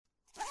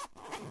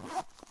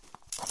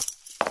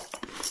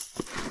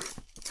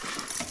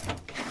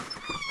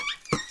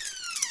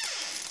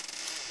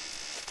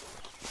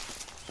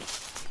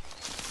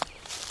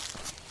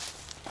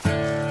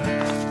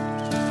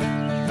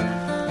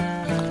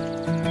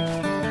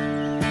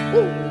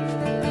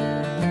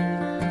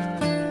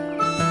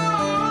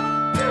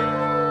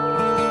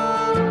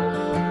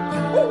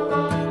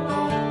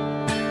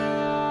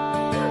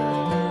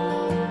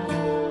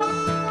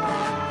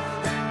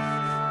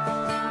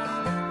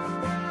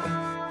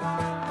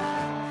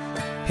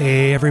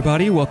Hey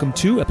everybody, welcome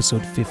to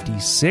episode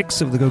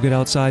 56 of the Go Get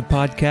Outside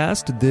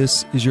podcast.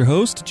 This is your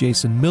host,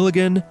 Jason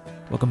Milligan.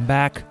 Welcome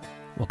back.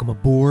 Welcome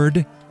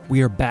aboard.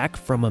 We are back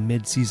from a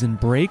mid-season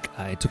break.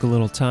 I took a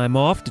little time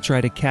off to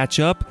try to catch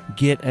up,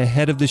 get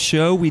ahead of the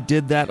show. We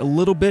did that a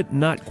little bit,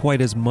 not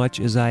quite as much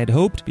as I had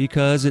hoped,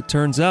 because it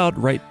turns out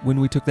right when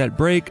we took that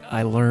break,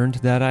 I learned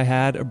that I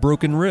had a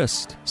broken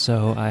wrist.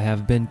 So I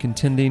have been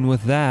contending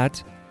with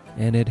that,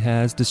 and it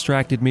has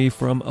distracted me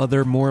from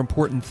other more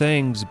important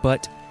things,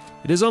 but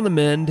it is on the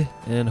mend,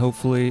 and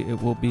hopefully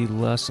it will be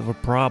less of a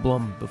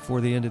problem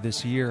before the end of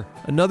this year.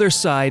 Another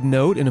side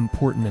note, an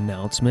important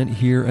announcement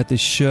here at the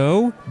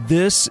show.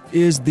 This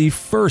is the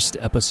first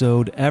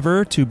episode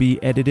ever to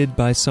be edited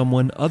by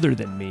someone other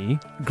than me.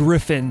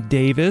 Griffin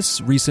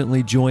Davis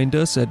recently joined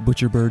us at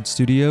Butcherbird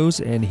Studios,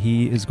 and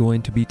he is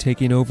going to be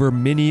taking over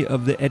many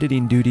of the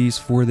editing duties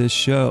for this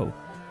show.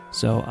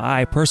 So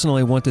I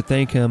personally want to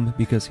thank him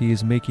because he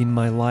is making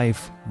my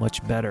life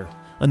much better.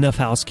 Enough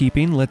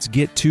housekeeping, let's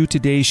get to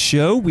today's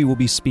show. We will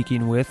be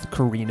speaking with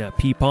Corrina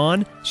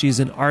Peipon. She is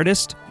an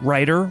artist,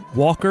 writer,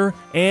 walker,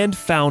 and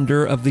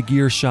founder of the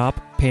gear shop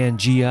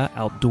Pangaea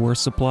Outdoor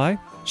Supply.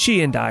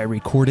 She and I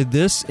recorded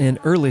this in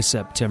early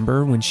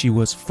September when she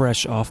was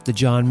fresh off the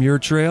John Muir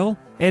Trail,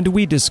 and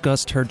we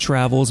discussed her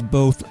travels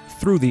both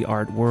through the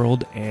art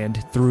world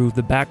and through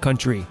the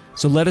backcountry.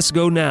 So let us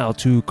go now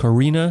to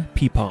Corrina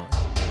Peipon.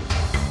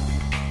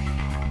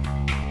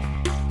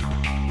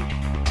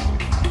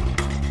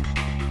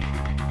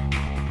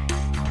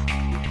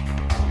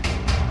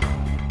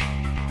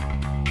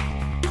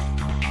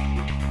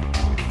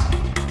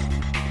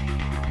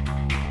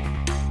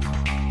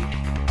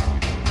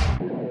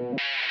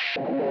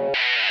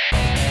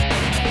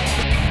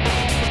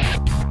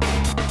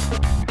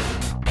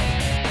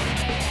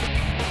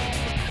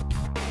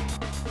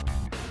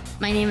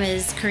 My name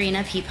is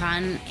Corrina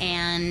Peipon,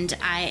 and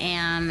I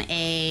am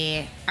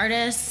a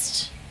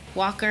artist,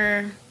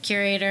 walker,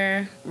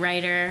 curator,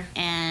 writer,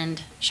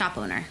 and shop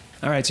owner.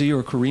 All right, so you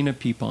were Corrina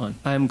Peipon.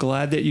 I'm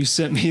glad that you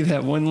sent me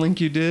that one link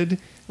you did.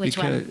 Which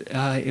one?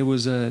 It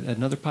was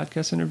another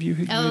podcast interview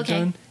you had okay.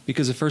 done.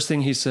 Because the first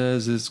thing he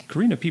says is,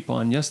 Corrina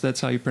Peipon. Yes,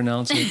 that's how you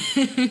pronounce it.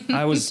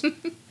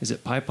 Is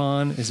it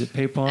Peipon? Is it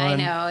Peipon? I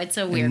know, it's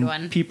a weird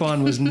one.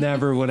 Peipon was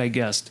never what I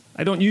guessed.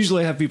 I don't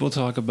usually have people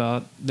talk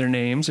about their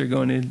names or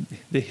go into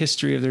the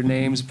history of their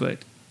names, but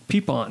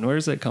Peipon, where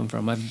does that come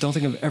from? I don't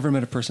think I've ever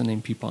met a person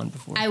named Peipon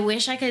before. I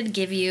wish I could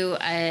give you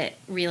a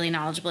really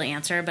knowledgeable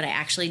answer, but I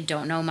actually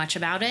don't know much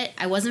about it.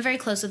 I wasn't very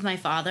close with my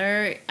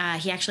father.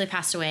 He actually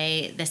passed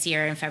away this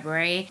year in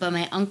February. But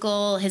my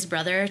uncle, his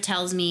brother,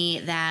 tells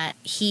me that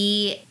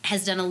he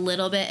has done a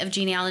little bit of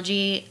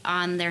genealogy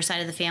on their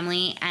side of the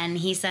family, and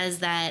he says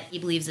that he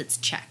believes it's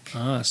Czech.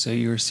 Ah, so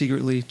you're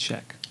secretly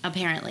Czech.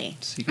 Apparently.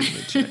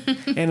 Secretly Czech.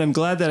 And I'm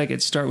glad that I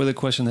could start with a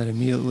question that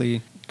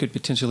immediately could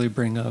potentially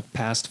bring up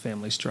past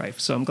family strife.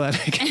 So I'm glad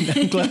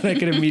I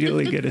can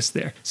immediately get us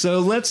there. So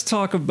let's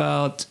talk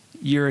about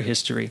your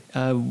history.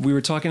 We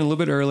were talking a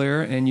little bit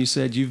earlier, and you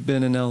said you've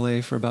been in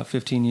LA for about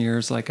 15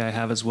 years, like I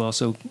have as well.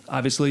 So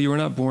obviously you were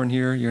not born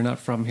here. You're not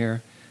from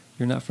here.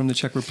 You're not from the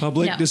Czech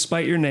Republic, no.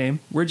 Despite your name.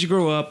 Where'd you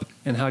grow up,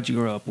 and how'd you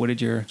grow up? What did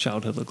your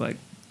childhood look like?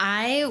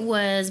 I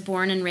was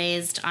born and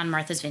raised on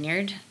Martha's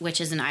Vineyard,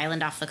 which is an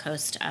island off the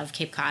coast of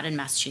Cape Cod in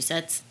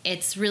Massachusetts.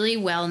 It's really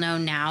well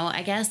known now,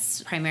 I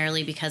guess,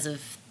 primarily because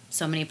of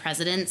so many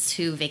presidents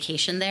who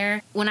vacation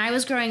there. When I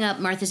was growing up,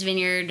 Martha's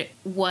Vineyard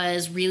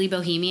was really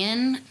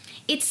bohemian.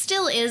 It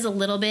still is a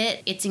little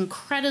bit. It's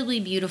incredibly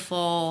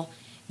beautiful,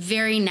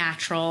 very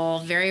natural,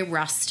 very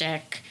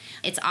rustic.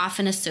 It's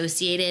often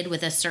associated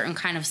with a certain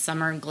kind of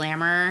summer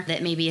glamour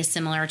that maybe is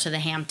similar to the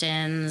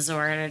Hamptons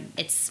or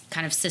its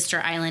kind of sister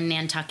island,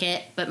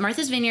 Nantucket. But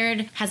Martha's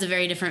Vineyard has a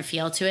very different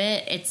feel to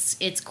it.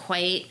 It's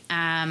quite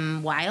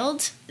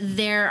wild.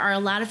 There are a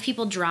lot of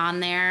people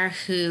drawn there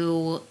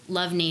who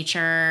love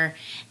nature,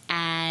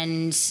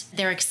 and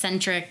they're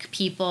eccentric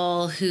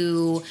people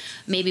who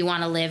maybe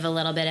want to live a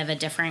little bit of a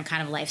different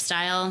kind of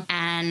lifestyle.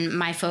 And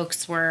my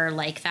folks were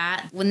like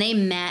that. When they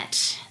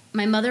met,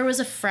 my mother was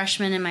a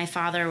freshman and my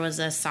father was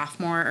a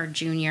sophomore or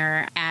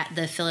junior at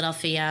the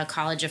Philadelphia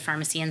College of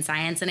Pharmacy and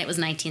Science, and it was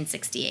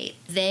 1968.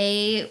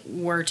 They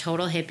were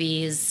total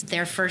hippies.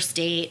 Their first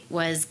date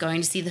was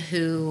going to see The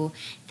Who.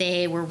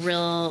 They were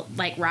real,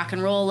 like, rock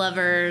and roll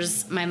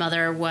lovers. My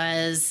mother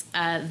was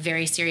a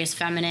very serious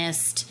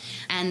feminist,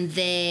 and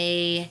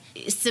they,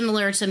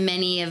 similar to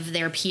many of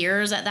their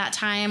peers at that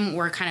time,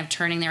 were kind of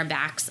turning their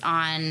backs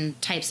on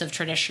types of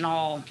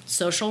traditional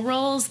social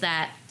roles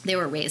that they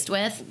were raised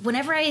with.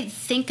 Whenever I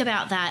think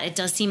about that, it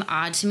does seem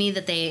odd to me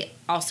that they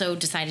also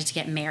decided to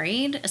get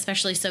married,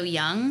 especially so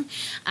young.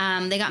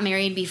 They got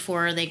married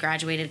before they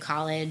graduated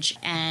college,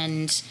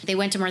 and they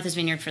went to Martha's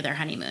Vineyard for their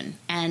honeymoon,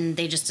 and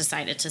they just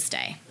decided to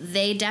stay.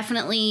 They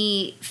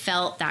definitely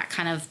felt that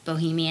kind of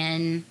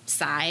bohemian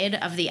side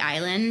of the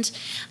island,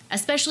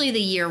 especially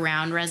the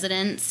year-round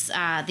residents.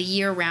 The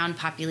year-round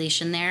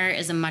population there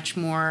is a much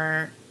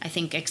more I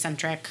think,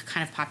 eccentric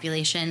kind of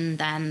population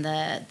than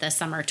the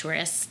summer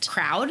tourist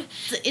crowd.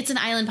 It's an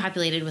island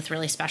populated with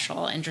really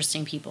special,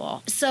 interesting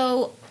people.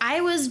 So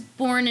I was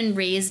born and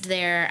raised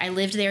there. I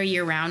lived there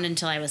year round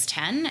until I was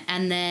 10.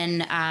 And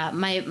then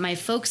my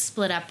folks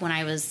split up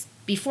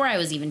before I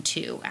was even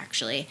 2,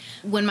 actually.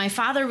 When my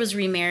father was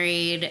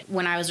remarried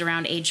when I was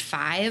around age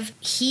 5,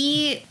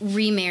 he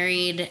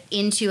remarried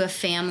into a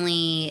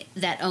family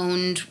that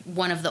owned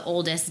one of the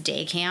oldest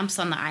day camps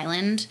on the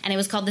island, and it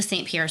was called the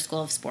St. Pierre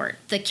School of Sport.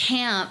 The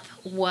camp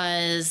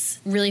was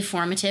really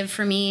formative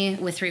for me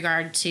with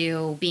regard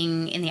to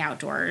being in the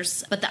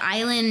outdoors, but the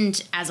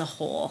island as a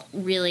whole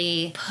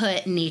really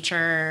put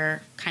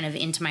nature kind of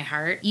into my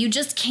heart. You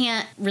just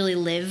can't really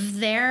live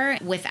there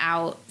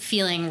without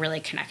feeling really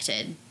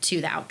connected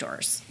to the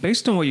outdoors.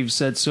 Based on what you've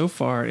said so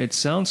far, it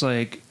sounds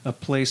like a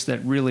place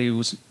that really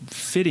was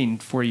fitting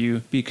for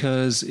you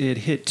because it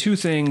hit 2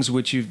 things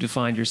which you've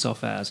defined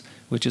yourself as,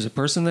 which is a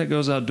person that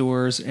goes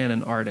outdoors and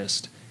an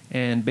artist.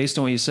 And based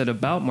on what you said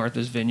about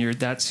Martha's Vineyard,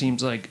 that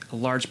seems like a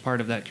large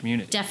part of that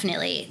community.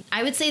 Definitely.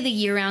 I would say the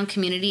year-round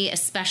community,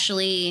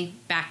 especially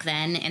back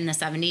then in the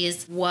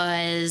 70s,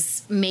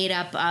 was made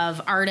up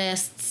of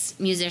artists,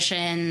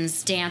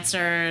 musicians,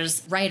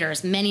 dancers,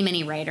 writers, many,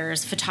 many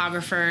writers,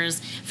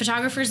 photographers.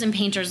 Photographers and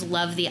painters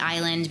love the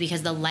island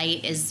because the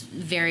light is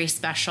very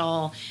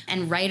special.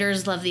 And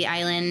writers love the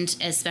island,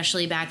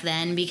 especially back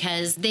then,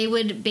 because they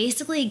would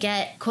basically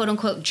get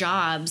quote-unquote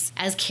jobs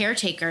as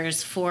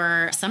caretakers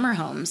for summer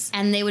homes.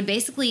 And they would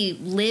basically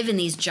live in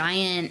these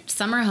giant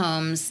summer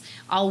homes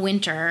all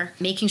winter,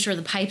 making sure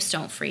the pipes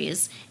don't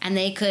freeze. And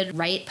they could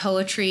write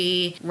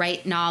poetry,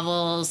 write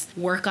novels,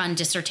 work on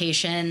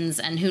dissertations,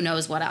 and who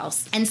knows what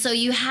else. And so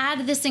you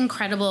had this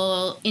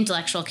incredible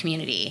intellectual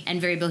community and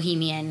very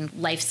bohemian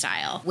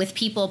lifestyle with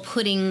people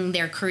putting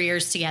their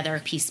careers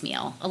together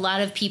piecemeal. A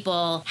lot of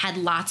people had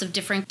lots of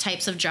different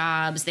types of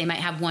jobs. They might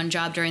have one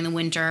job during the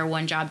winter,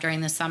 one job during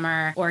the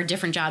summer, or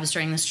different jobs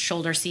during the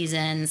shoulder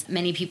seasons.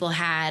 Many people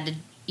had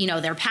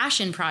their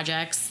passion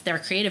projects, their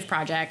creative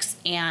projects,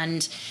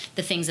 and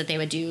the things that they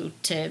would do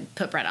to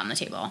put bread on the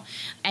table.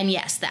 And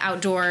yes, the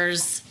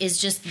outdoors is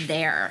just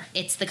there.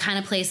 It's the kind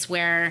of place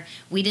where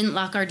we didn't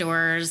lock our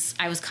doors.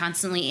 I was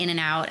constantly in and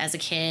out as a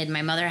kid.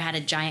 My mother had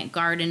a giant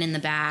garden in the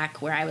back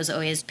where I was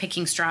always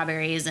picking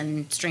strawberries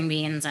and string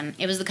beans. And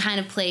it was the kind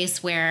of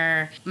place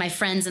where my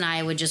friends and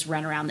I would just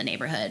run around the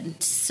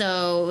neighborhood.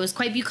 So it was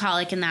quite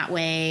bucolic in that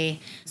way,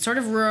 sort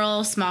of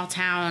rural, small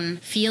town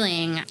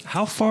feeling.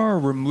 How far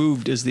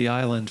removed is the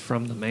island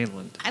from the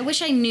mainland? I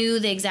wish I knew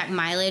the exact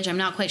mileage. I'm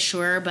not quite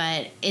sure,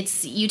 but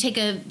you take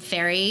a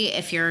ferry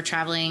if you're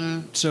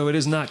traveling. So it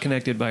is not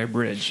connected by a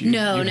bridge?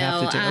 No.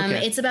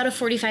 Okay. It's about a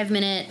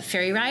 45-minute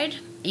ferry ride.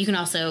 You can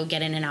also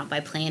get in and out by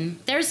plane.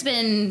 There's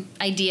been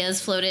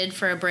ideas floated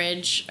for a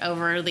bridge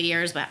over the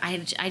years, but I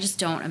just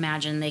don't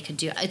imagine they could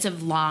do it. It's a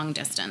long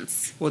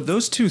distance. Well,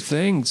 those 2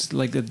 things,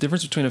 like the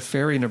difference between a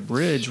ferry and a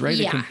bridge, right?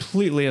 Yeah, it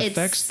completely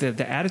affects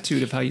the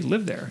attitude of how you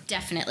live there.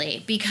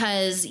 Definitely.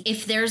 Because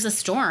if there's a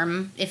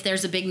storm, if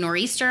there's a big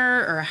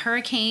nor'easter or a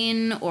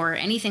hurricane or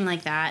anything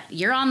like that,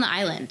 you're on the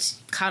island,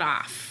 cut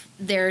off.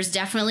 There's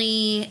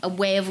definitely a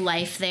way of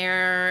life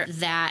there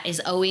that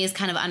is always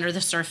kind of under the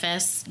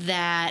surface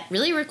that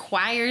really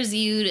requires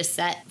you to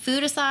set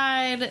food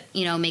aside,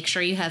 make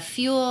sure you have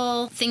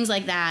fuel, things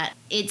like that.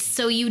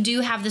 So you do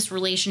have this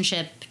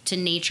relationship to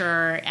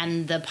nature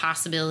and the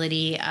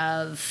possibility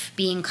of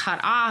being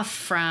cut off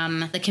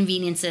from the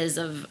conveniences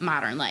of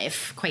modern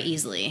life quite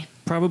easily.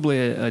 Probably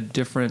a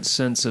different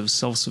sense of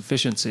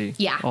self-sufficiency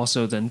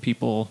also than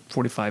people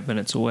 45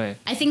 minutes away.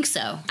 I think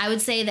so. I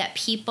would say that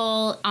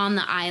people on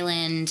the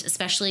island,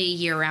 especially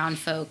year-round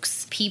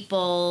folks,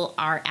 people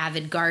are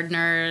avid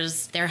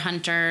gardeners, they're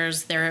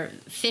hunters, they're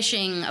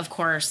fishing, of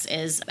course,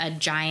 is a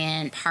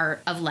giant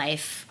part of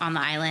life on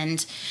the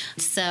island.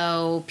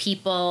 So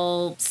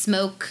people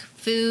smoke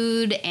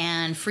food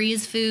and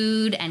freeze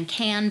food and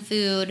can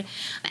food.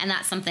 And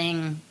that's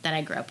something that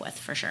I grew up with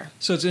for sure.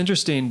 So it's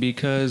interesting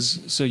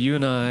because you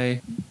and I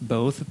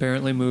both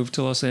apparently moved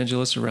to Los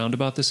Angeles around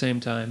about the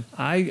same time.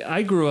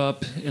 I grew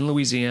up in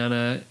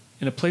Louisiana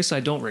in a place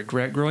I don't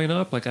regret growing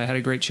up. Like I had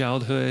a great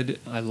childhood.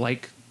 I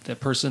like the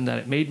person that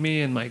it made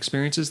me and my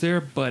experiences there,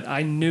 but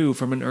I knew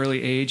from an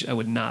early age I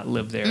would not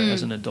live there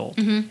as an adult.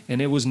 Mm-hmm.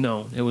 And it was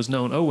known,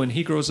 oh, when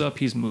he grows up,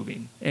 he's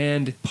moving.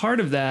 And part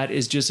of that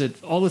is just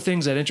that all the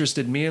things that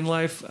interested me in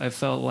life, I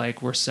felt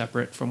like were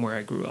separate from where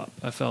I grew up.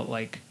 I felt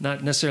like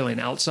not necessarily an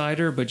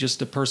outsider, but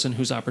just a person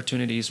whose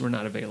opportunities were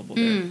not available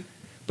there.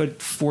 But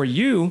for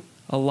you,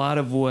 a lot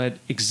of what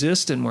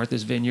exists in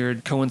Martha's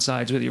Vineyard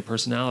coincides with your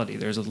personality.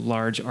 There's a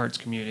large arts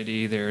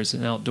community, there's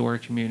an outdoor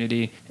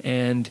community,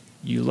 and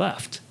you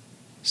left.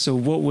 So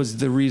what was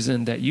the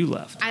reason that you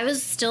left? I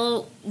was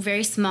still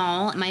very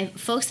small. My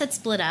folks had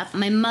split up.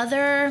 My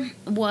mother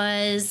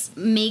was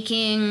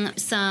making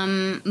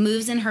some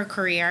moves in her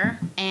career,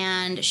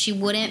 and she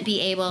wouldn't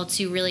be able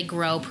to really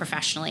grow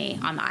professionally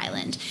on the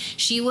island.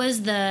 She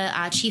was the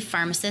chief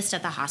pharmacist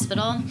at the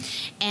hospital,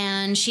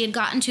 and she had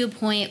gotten to a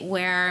point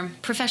where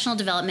professional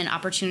development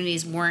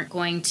opportunities weren't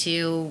going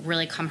to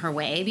really come her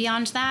way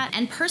beyond that.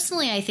 And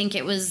personally, I think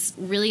it was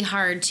really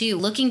hard too.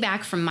 Looking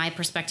back from my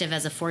perspective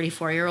as a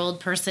 44-year-old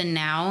person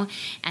now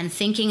and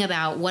thinking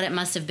about what it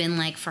must have been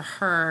like for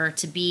her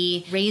to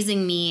be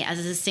raising me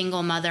as a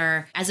single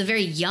mother, as a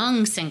very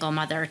young single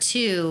mother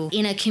too,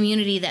 in a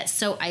community that's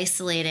so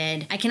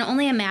isolated, I can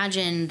only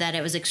imagine that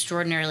it was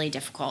extraordinarily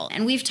difficult.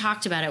 And we've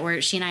talked about it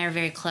where she and I are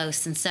very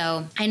close. And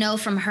so I know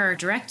from her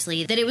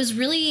directly that it was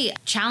really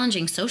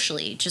challenging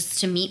socially just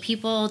to meet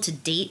people, to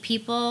date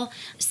people.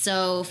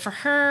 So for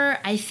her,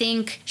 I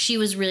think she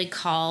was really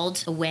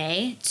called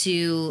away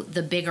to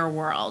the bigger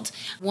world.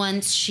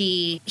 Once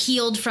she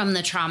healed from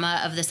the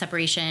trauma of the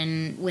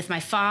separation with my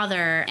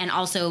father and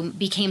also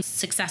became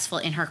successful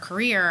in her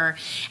career,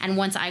 and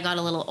once I got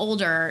a little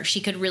older, she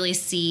could really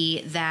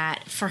see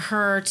that for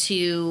her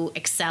to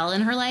excel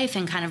in her life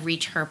and kind of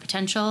reach her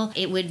potential,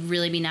 it would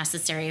really be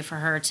necessary for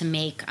her to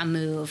make a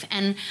move.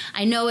 And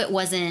I know it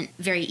wasn't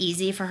very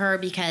easy for her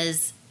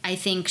because I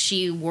think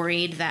she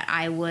worried that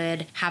I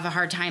would have a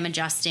hard time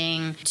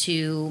adjusting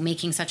to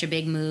making such a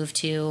big move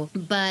too.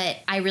 But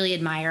I really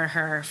admire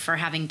her for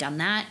having done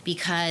that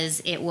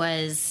because it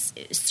was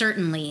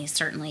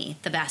certainly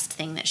the best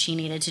thing that she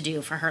needed to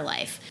do for her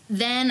life.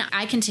 Then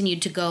I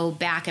continued to go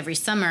back every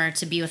summer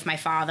to be with my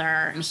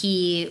father.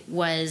 He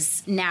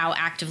was now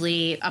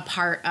actively a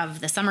part of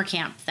the summer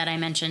camp that I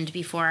mentioned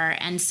before.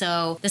 And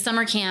so the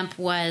summer camp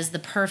was the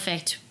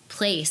perfect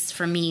place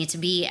for me to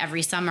be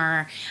every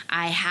summer.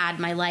 I had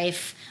my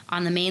life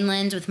on the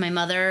mainland with my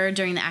mother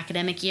during the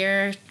academic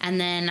year, and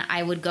then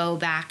I would go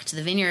back to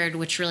the vineyard,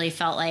 which really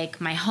felt like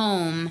my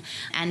home,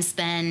 and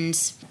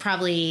spend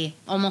probably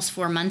almost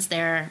 4 months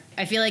there.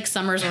 I feel like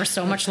summers were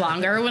so much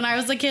longer when I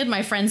was a kid.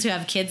 My friends who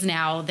have kids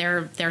now,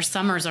 their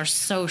summers are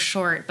so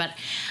short, but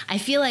I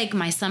feel like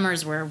my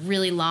summers were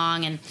really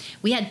long, and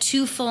we had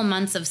 2 full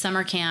months of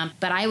summer camp,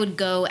 but I would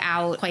go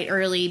out quite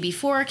early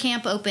before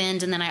camp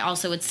opened, and then I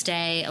also would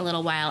stay a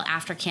little while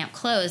after camp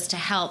closed to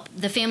help.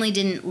 The family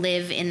didn't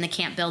live in the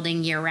camp building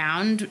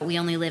year-round. We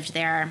only lived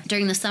there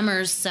during the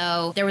summers,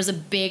 so there was a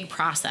big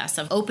process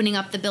of opening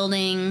up the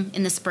building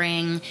in the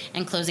spring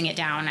and closing it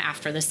down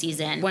after the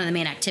season. One of the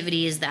main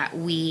activities that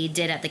we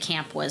did at the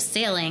camp was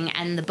sailing,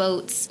 and the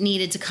boats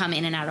needed to come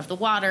in and out of the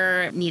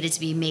water, needed to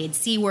be made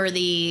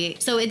seaworthy.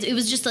 So it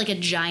was just like a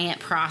giant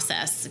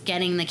process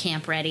getting the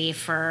camp ready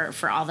for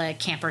all the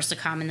campers to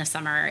come in the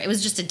summer. It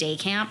was just a day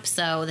camp,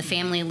 so the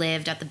family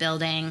lived at the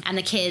building, and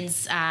the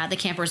kids, the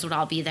campers would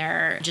all be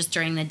there just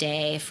during the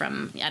day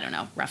from, I don't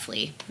know,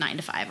 roughly 9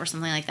 to 5 or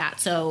something like that.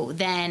 So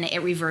then it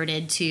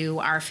reverted to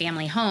our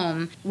family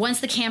home. Once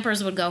the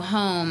campers would go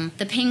home,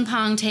 the ping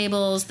pong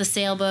tables, the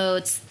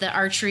sailboats, the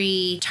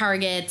archery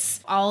targets,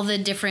 all the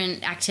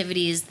different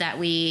activities that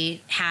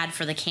we had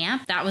for the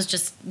camp, that was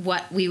just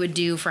what we would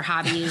do for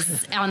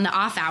hobbies on the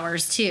off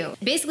hours too.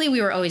 Basically,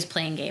 we were always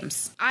playing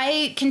games.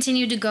 I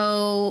continued to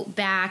go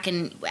back,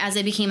 and as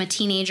I became a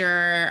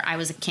teenager, I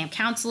was a camp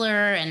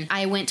counselor, and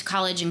I went to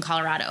college in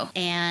Colorado.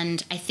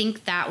 And I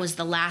think that was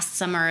the last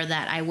summer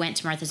that I went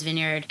to Martha's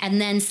Vineyard. And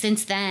then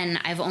since then,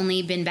 I've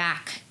only been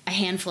back a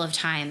handful of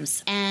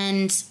times.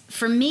 And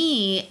for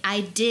me,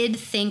 I did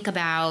think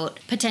about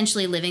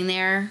potentially living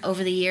there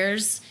over the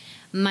years.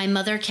 My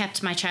mother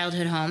kept my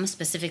childhood home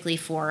specifically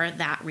for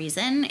that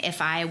reason.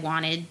 If I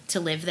wanted to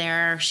live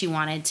there, she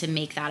wanted to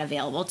make that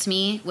available to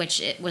me,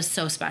 which it was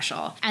so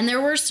special. And there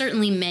were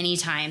certainly many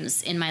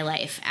times in my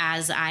life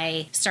as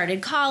I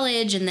started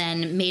college and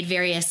then made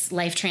various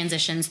life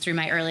transitions through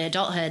my early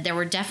adulthood. There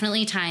were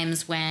definitely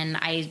times when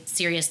I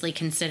seriously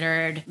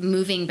considered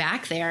moving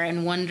back there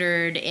and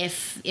wondered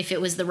if it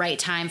was the right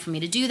time for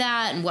me to do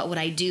that and what would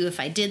I do if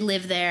I did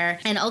live there.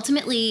 And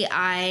ultimately,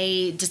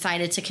 I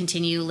decided to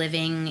continue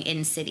living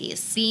in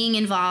cities. Being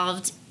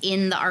involved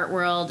in the art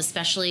world,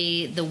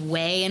 especially the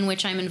way in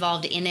which I'm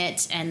involved in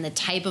it and the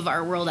type of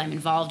art world I'm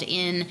involved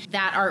in,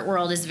 that art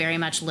world is very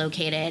much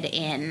located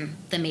in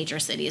the major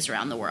cities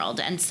around the world.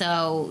 And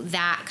so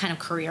that kind of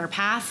career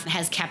path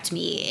has kept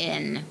me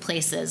in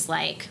places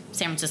like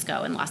San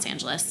Francisco and Los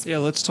Angeles. Yeah,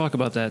 let's talk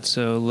about that.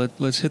 So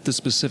let's hit the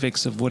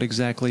specifics of what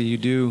exactly you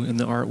do in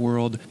the art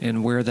world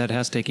and where that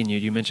has taken you.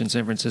 You mentioned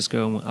San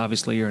Francisco.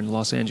 Obviously, you're in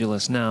Los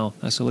Angeles now.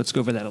 So let's go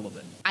over that a little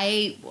bit.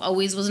 I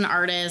always was an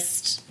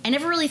artist. I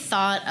never really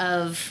thought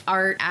of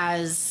art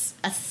as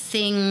a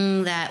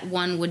thing that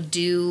one would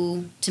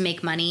do to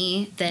make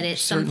money, that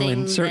it's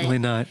certainly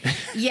not.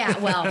 Yeah,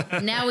 well,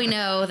 now we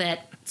know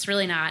that it's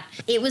really not.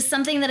 It was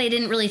something that I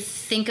didn't really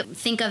think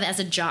of as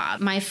a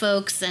job. My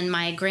folks and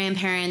my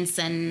grandparents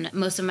and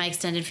most of my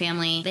extended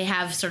family, they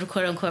have sort of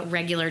quote unquote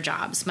regular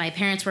jobs. My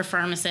parents were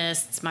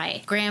pharmacists.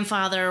 My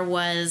grandfather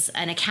was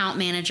an account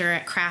manager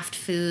at Kraft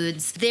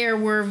Foods. There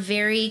were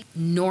very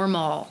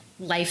normal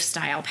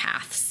lifestyle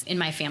paths in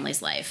my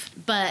family's life.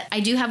 But I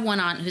do have one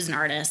aunt who's an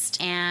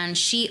artist, and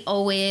she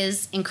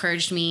always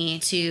encouraged me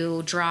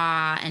to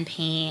draw and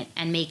paint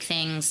and make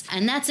things.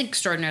 And that's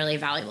extraordinarily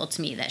valuable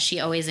to me, that she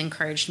always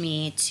encouraged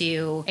me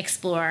to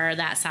explore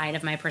that side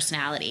of my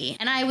personality.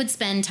 And I would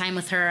spend time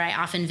with her. I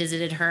often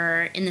visited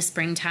her in the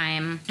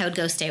springtime. I would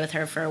go stay with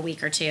her for a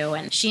week or two,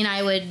 and she and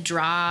I would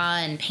draw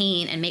and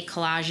paint and make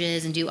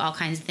collages and do all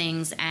kinds of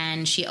things.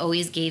 And she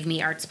always gave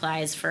me art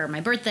supplies for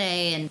my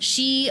birthday, and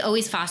she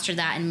always fostered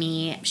that in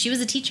me. She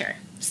was a teacher.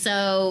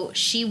 So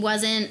she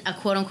wasn't a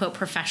quote unquote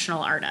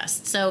professional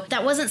artist. So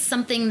that wasn't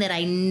something that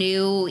I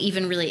knew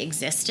even really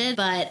existed,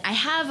 but I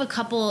have a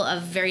couple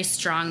of very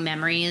strong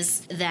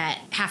memories that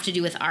have to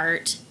do with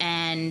art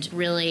and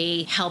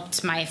really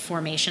helped my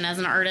formation as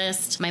an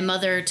artist. My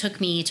mother took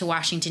me to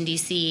Washington,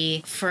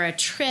 D.C. for a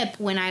trip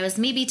when I was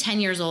maybe 10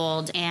 years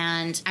old.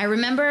 And I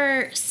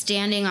remember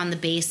standing on the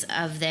base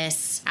of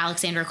this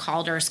Alexander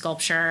Calder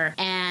sculpture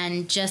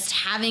and just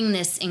having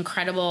this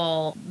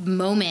incredible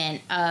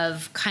moment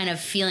of kind of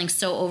feeling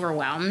so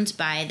overwhelmed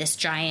by this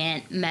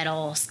giant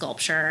metal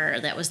sculpture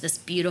that was this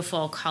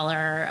beautiful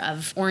color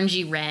of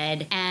orangey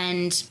red.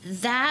 And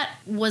that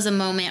was a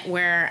moment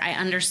where I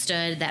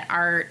understood that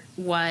art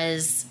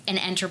was an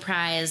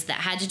enterprise that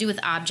had to do with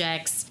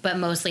objects, but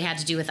mostly had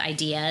to do with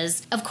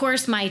ideas. Of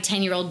course, my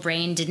 10-year-old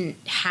brain didn't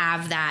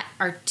have that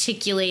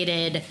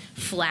articulated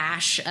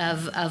flash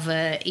of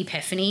a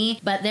epiphany,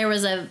 but there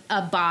was a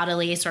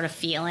bodily sort of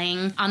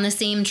feeling. On the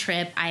same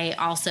trip, I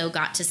also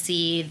got to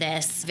see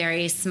this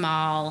very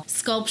small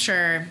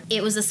sculpture.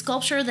 It was a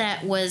sculpture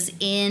that was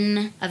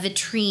in a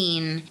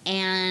vitrine,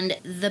 and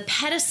the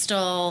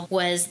pedestal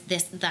was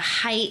the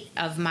height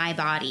of my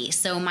body.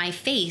 So my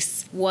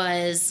face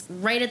was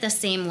right at the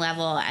same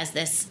level as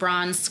this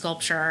bronze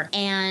sculpture.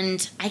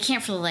 And I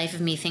can't for the life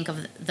of me think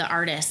of the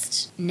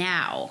artist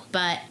now,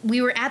 but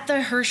we were at the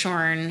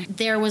Hirshhorn.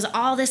 There was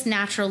all this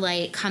natural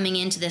light coming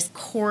into this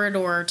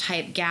corridor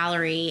type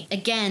gallery.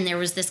 Again, there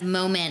was this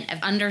moment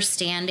of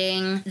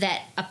understanding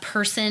that a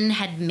person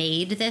had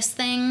made this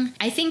thing.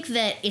 I think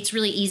that it's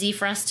really easy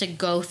for us to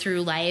go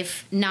through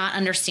life not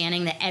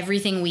understanding that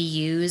everything we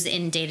use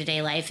in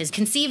day-to-day life is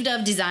conceived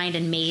of, designed,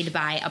 and made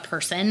by a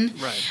person.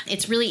 Right.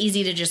 It's really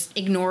easy to just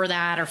ignore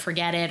that or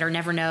forget it or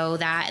never know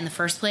that in the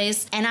first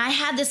place. And I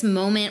had this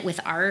moment with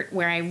art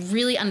where I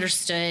really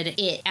understood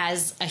it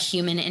as a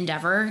human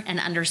endeavor and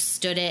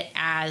understood it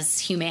as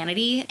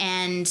humanity.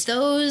 And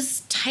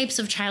those types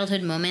of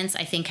childhood moments,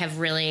 I think, have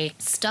really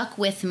stuck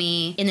with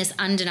me in this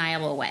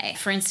undeniable way.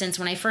 For instance,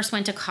 when I first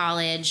went to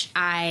college,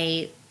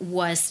 I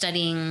was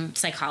studying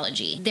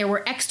psychology. There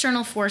were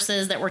external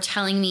forces that were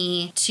telling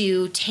me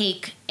to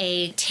take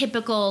a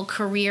typical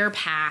career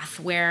path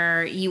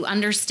where you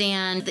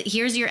understand that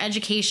here's your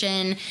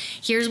education,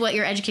 here's what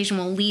your education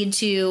will lead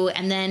to,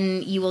 and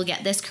then you will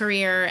get this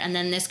career, and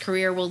then this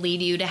career will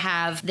lead you to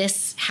have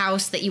this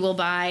house that you will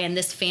buy and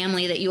this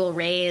family that you will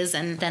raise,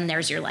 and then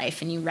there's your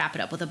life, and you wrap it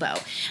up with a bow.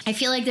 I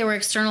feel like there were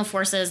external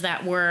forces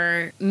that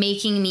were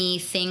making me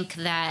think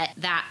that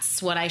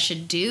that's what I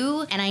should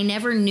do, and I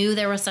never knew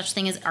there was such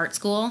thing as art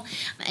school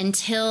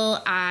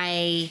until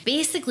I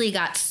basically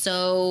got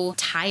so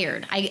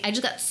tired. I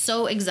just got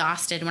so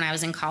exhausted when I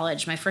was in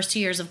college. My first 2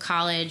 years of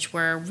college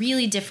were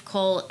really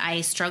difficult.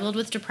 I struggled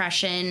with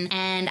depression,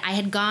 and I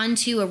had gone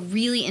to a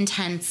really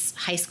intense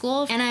high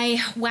school, and I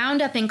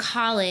wound up in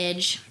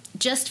college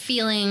just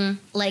feeling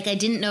like I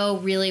didn't know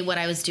really what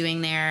I was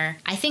doing there.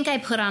 I think I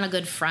put on a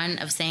good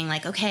front of saying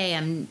like, okay,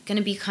 I'm going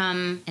to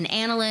become an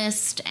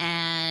analyst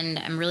and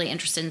I'm really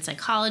interested in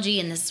psychology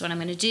and this is what I'm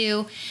going to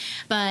do,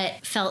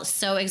 but felt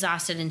so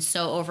exhausted and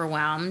so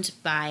overwhelmed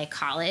by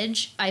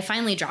college. I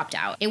finally dropped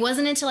out. It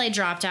wasn't until I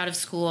dropped out of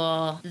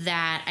school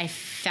that I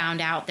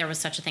found out there was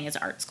such a thing as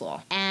art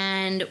school.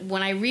 And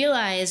when I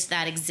realized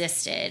that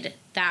existed,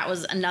 that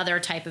was another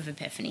type of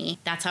epiphany.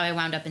 That's how I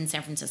wound up in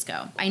San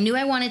Francisco. I knew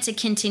I wanted to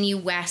continue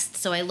west,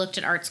 so I looked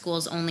at art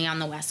schools only on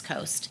the West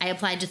Coast. I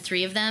applied to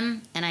 3 of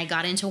them, and I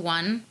got into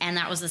one, and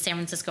that was the San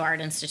Francisco Art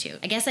Institute.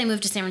 I guess I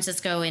moved to San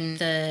Francisco in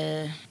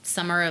the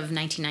summer of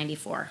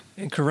 1994.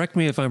 And correct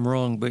me if I'm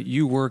wrong, but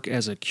you work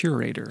as a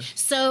curator.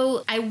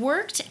 So I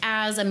worked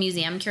as a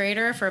museum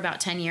curator for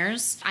about 10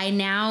 years. I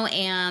now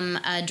am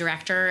a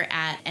director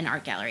at an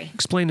art gallery.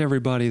 Explain to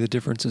everybody the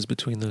differences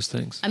between those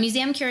things. A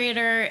museum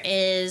curator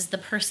is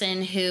the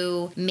person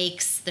who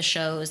makes the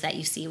shows that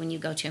you see when you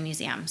go to a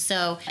museum.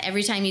 So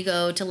every time you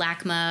go to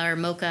LACMA or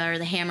MoCA or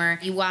the Hammer,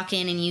 you walk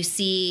in and you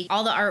see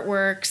all the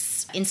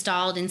artworks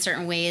installed in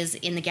certain ways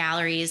in the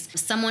galleries.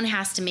 Someone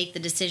has to make the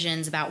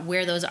decisions about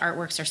where those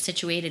artworks are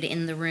situated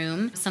in the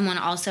room. Someone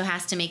also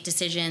has to make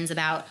decisions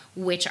about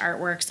which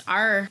artworks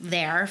are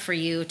there for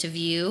you to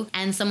view.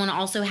 And someone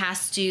also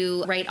has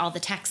to write all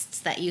the texts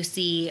that you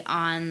see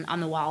on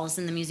the walls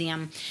in the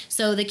museum.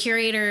 So the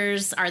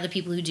curators are the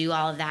people who do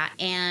all of that.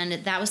 And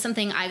And that was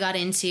something I got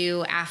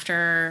into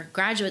after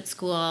graduate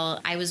school.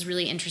 I was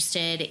really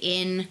interested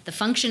in the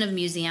function of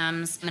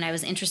museums, and I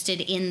was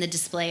interested in the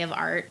display of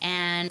art,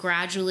 and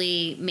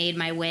gradually made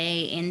my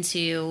way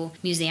into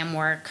museum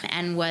work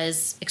and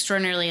was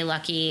extraordinarily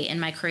lucky in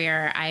my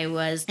career. I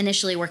was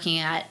initially working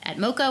at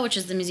MoCA, which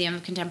is the Museum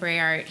of Contemporary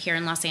Art here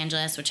in Los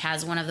Angeles, which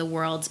has one of the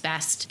world's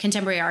best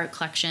contemporary art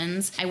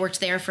collections. I worked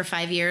there for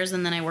 5 years,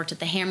 and then I worked at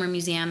the Hammer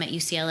Museum at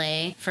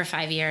UCLA for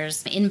 5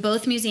 years. In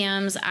both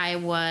museums, I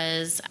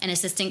was an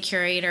assistant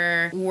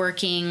curator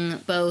working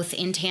both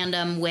in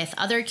tandem with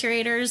other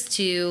curators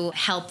to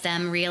help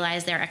them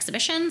realize their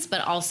exhibitions,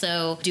 but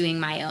also doing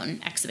my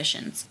own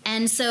exhibitions.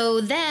 And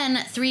so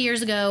then 3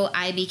 years ago,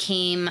 I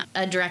became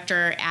a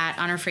director at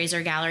Honor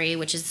Fraser Gallery,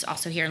 which is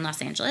also here in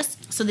Los Angeles.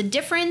 So the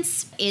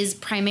difference is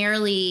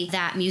primarily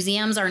that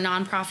museums are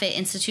nonprofit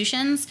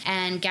institutions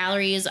and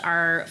galleries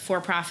are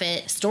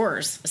for-profit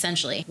stores,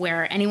 essentially,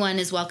 where anyone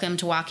is welcome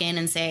to walk in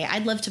and say,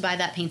 I'd love to buy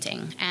that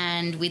painting,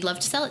 and we'd love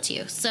to sell it to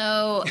you.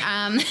 So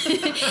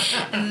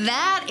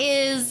that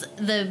is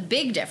the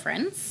big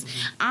difference.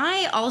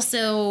 I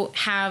also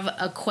have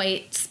a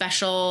quite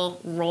special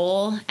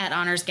role at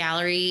Honors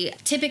Gallery.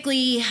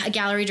 Typically, a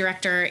gallery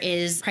director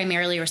is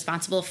primarily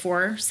responsible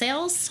for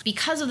sales.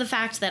 Because of the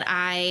fact that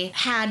I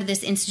had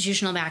this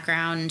institutional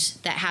background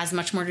that has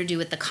much more to do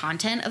with the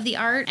content of the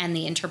art and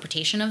the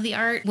interpretation of the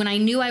art, when I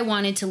knew I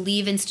wanted to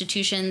leave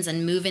institutions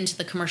and move into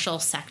the commercial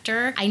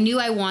sector, I knew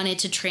I wanted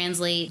to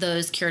translate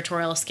those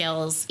curatorial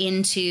skills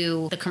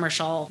into the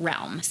commercial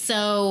realm.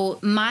 So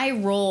my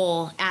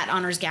role at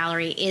Honors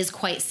Gallery is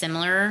quite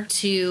similar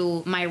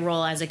to my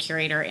role as a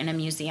curator in a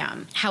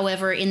museum.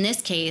 However, in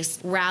this case,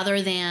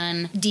 rather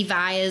than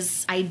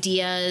devise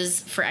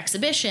ideas for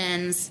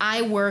exhibitions,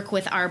 I work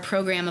with our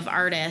program of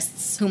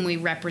artists whom we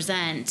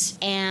represent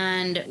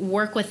and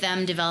work with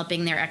them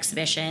developing their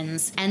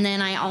exhibitions. And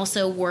then I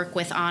also work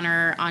with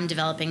Honor on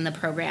developing the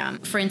program.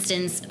 For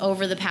instance,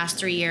 over the past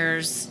 3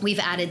 years, we've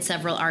added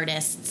several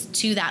artists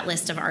to that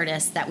list of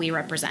artists that we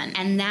represent.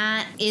 And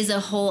that is a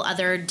whole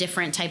other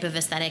different type of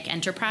aesthetic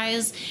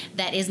enterprise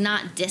that is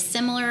not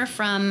dissimilar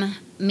from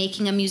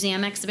making a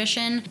museum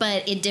exhibition,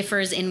 but it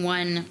differs in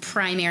one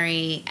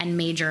primary and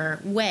major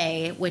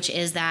way, which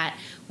is that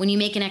when you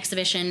make an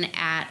exhibition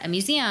at a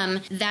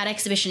museum, that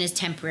exhibition is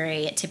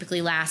temporary. It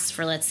typically lasts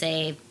for, let's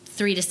say,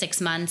 3 to 6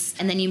 months,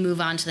 and then you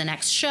move on to the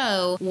next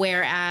show.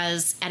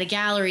 Whereas at a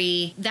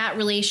gallery, that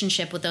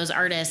relationship with those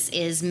artists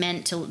is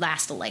meant to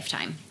last a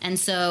lifetime. And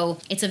so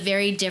it's a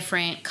very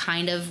different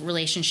kind of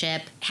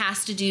relationship. It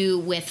has to do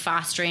with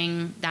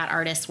fostering that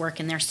artist's work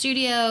in their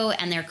studio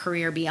and their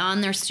career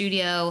beyond their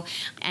studio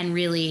and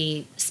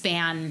really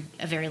span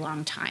a very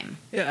long time.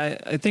 Yeah,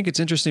 I think it's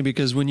interesting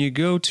because when you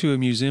go to a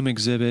museum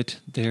exhibit,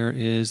 there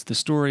is the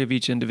story of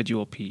each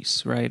individual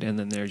piece, right? And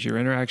then there's your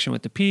interaction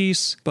with the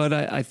piece. But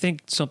I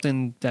think something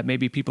that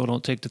maybe people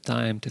don't take the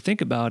time to think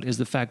about is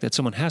the fact that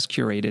someone has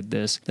curated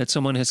this, that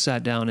someone has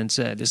sat down and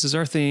said, this is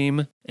our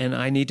theme, and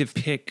I need to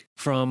pick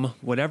from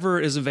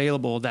whatever is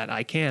available that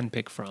I can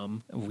pick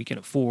from, we can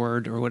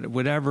afford, or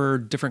whatever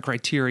different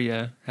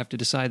criteria, have to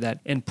decide that,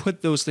 and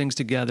put those things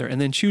together, and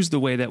then choose the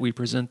way that we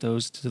present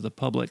those to the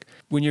public.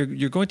 When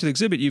you're going to the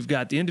exhibit, you've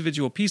got the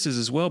individual pieces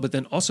as well, but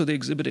then also the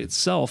exhibit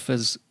itself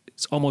as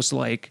it's almost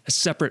like a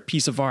separate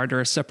piece of art or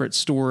a separate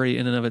story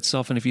in and of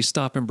itself. And if you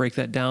stop and break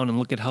that down and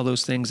look at how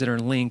those things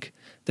interlink,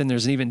 then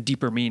there's an even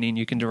deeper meaning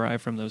you can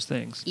derive from those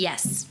things.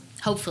 Yes.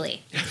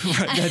 Hopefully.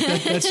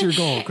 Right, that's your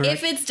goal, correct?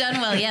 If it's done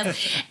well,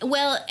 yes.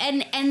 Well,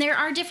 and there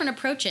are different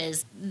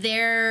approaches.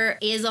 There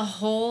is a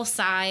whole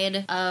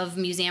side of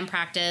museum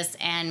practice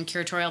and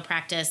curatorial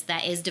practice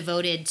that is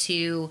devoted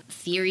to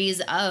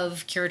theories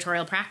of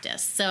curatorial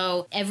practice.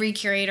 So every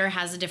curator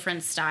has a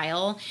different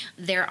style.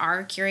 There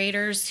are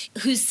curators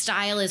whose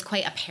style is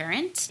quite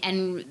apparent,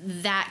 and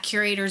that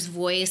curator's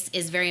voice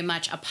is very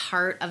much a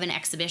part of an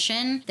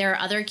exhibition. There are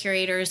other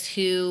curators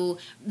who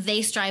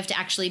they strive to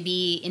actually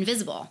be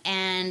invisible.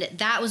 And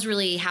that was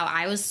really how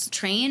I was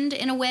trained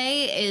in a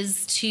way,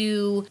 is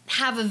to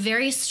have a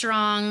very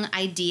strong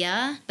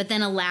idea, but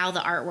then allow the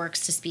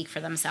artworks to speak for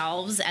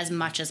themselves as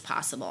much as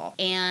possible.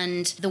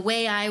 And the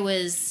way I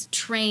was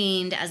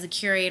trained as a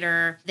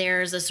curator,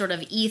 there's a sort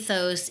of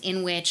ethos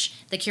in which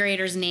the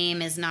curator's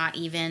name is not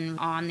even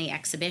on the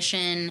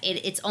exhibition.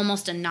 It's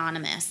almost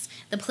anonymous.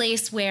 The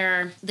place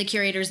where the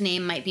curator's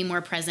name might be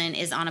more present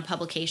is on a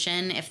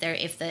publication. If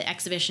the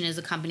exhibition is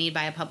accompanied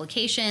by a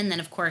publication, then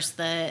of course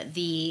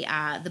the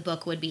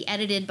book would be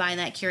edited by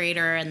that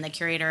curator, and the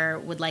curator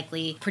would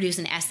likely produce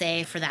an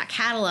essay for that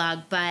catalog.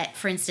 But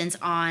for instance,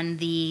 on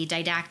the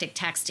didactic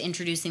text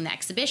introducing the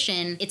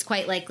exhibition, it's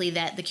quite likely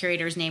that the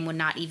curator's name would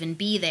not even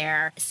be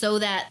there, so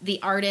that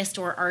the artist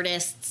or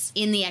artists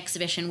in the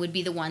exhibition would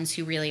be the ones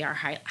who really are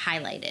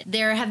highlighted.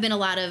 There have been a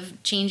lot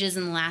of changes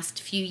in the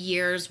last few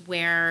years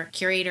where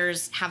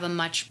curators have a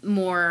much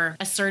more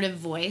assertive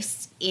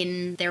voice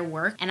in their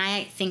work, and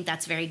I think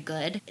that's very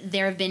good.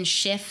 There have been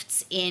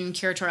shifts in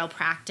curatorial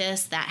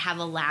practice that have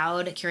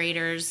allowed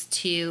curators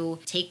to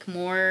take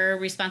more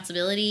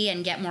responsibility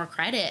and get more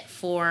credit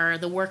for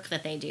the work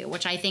that they do,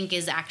 which I think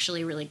is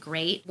actually really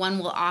great. One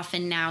will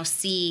often now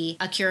see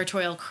a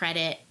curatorial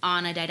credit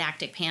on a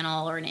didactic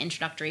panel or an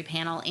introductory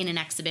panel in an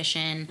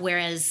exhibition,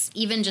 whereas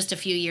even just a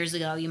few years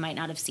ago, you might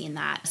not have seen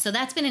that. So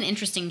that's been an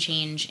interesting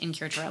change in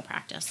curatorial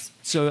practice.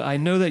 So I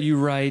know that you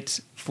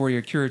write for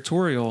your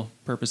curatorial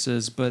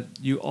purposes, but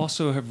you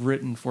also have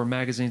written for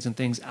magazines and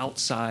things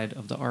outside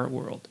of the art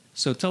world.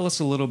 So tell us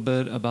a little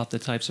bit about the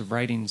types of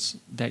writings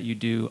that you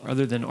do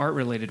other than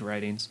art-related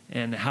writings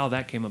and how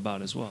that came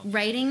about as well.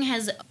 Writing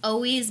has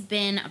always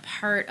been a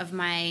part of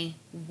my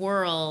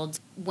world.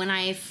 When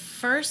I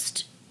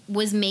first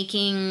was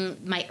making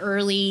my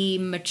early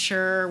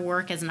mature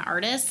work as an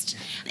artist,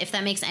 if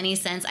that makes any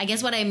sense. I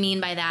guess what I mean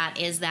by that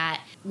is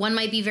that one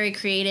might be very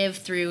creative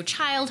through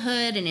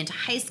childhood and into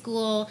high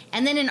school,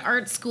 and then in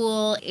art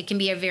school, it can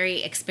be a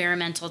very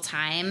experimental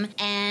time.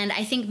 And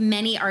I think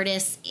many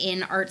artists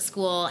in art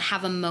school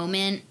have a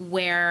moment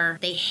where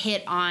they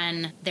hit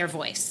on their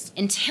voice.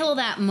 Until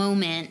that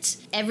moment,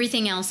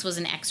 everything else was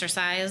an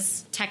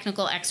exercise,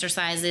 technical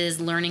exercises,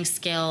 learning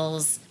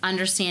skills,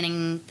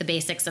 understanding the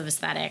basics of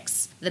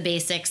aesthetics, the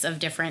basics of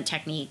different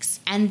techniques.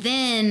 And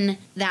then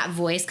that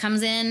voice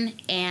comes in,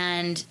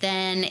 and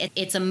then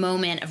it's a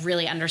moment of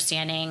really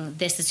understanding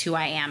this is who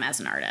I am as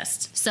an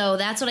artist. So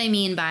that's what I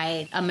mean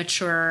by a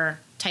mature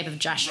type of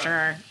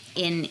gesture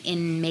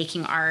in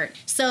making art.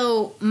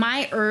 So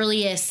my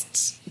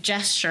earliest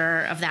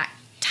gesture of that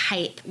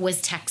type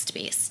was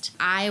text-based.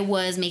 I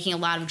was making a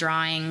lot of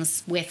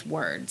drawings with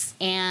words,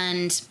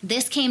 and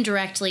this came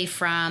directly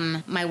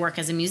from my work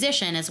as a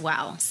musician as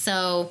well.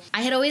 So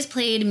I had always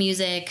played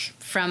music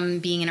from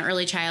being an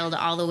early child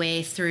all the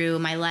way through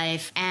my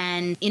life,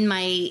 and in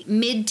my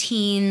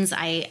mid-teens,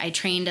 I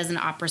trained as an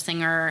opera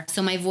singer,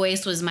 so my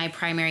voice was my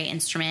primary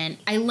instrument.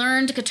 I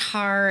learned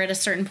guitar at a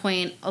certain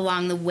point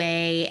along the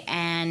way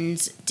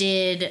and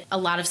did a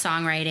lot of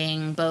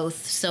songwriting,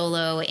 both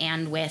solo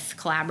and with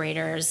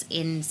collaborators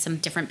in some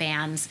different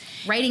bands.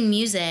 Writing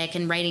music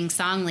and writing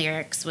song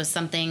lyrics was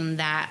something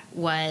that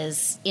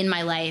was in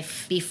my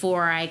life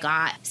before I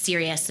got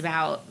serious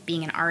about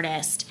being an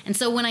artist. And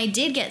so when I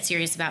did get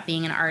serious about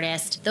being an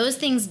artist, those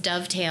things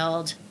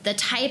dovetailed. The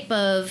type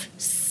of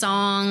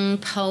song,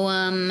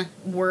 poem,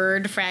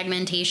 word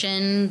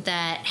fragmentation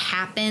that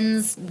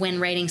happens when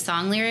writing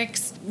song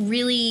lyrics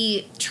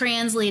really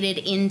translated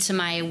into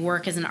my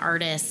work as an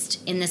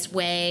artist in this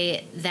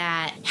way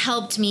that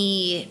helped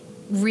me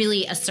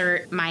really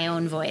assert my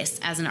own voice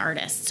as an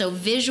artist. So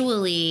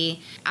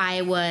visually,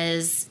 I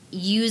was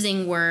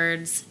using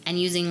words and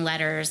using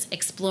letters,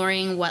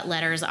 exploring what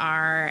letters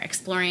are,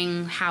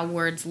 exploring how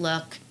words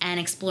look, and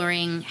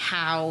exploring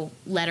how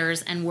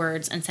letters and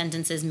words and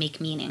sentences make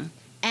meaning.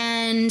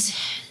 And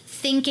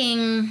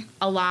thinking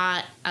a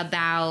lot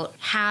about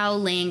how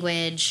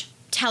language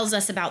tells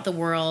us about the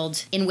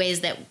world in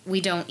ways that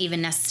we don't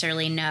even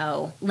necessarily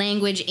know.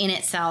 Language in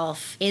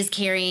itself is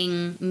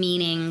carrying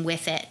meaning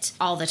with it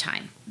all the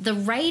time. The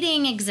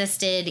writing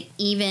existed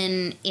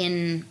even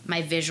in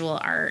my visual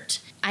art.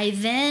 I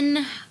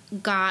then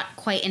got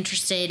quite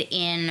interested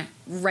in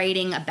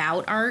writing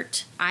about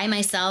art. I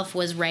myself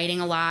was writing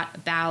a lot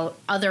about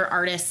other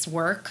artists'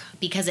 work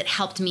because it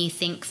helped me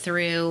think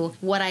through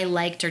what I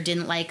liked or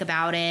didn't like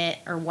about it,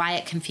 or why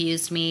it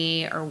confused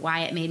me, or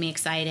why it made me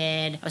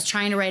excited. I was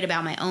trying to write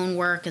about my own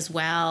work as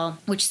well,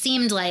 which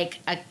seemed like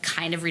a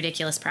kind of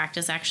ridiculous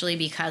practice actually,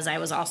 because I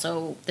was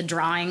also, the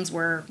drawings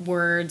were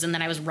words and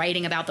then I was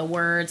writing about the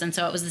words, and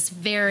so it was this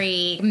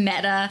very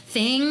meta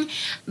thing.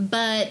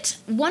 But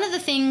one of the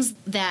things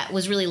that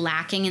was really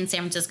lacking in San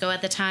Francisco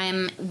at the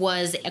time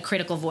was a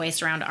critical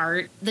voice around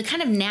art. The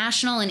kind of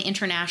national and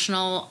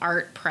international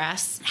art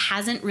press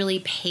hasn't really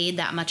paid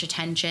that much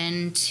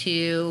attention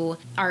to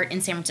art in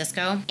San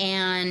Francisco.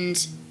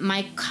 And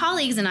my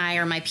colleagues and I,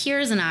 or my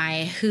peers and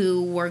I,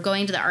 who were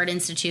going to the Art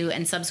Institute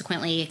and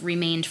subsequently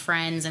remained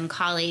friends and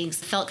colleagues,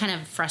 felt kind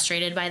of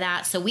frustrated by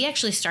that. So we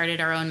actually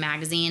started our own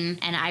magazine,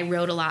 and I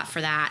wrote a lot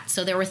for that.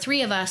 So there were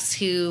 3 of us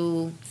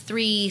who,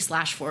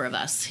 3/4 of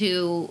us,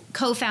 who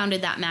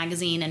co-founded that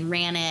magazine and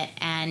ran it.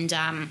 And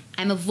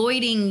I'm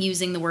avoiding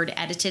using the word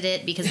edited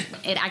it because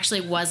it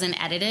actually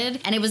wasn't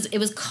edited. And it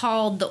was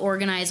called The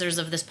Organizers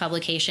of This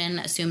Publication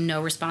Assume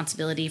No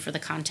Responsibility for the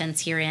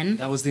Contents Herein.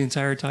 That was the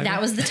entire title?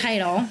 That was the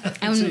title.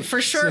 And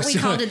for short, we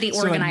called it The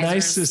Organizers. So a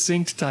nice,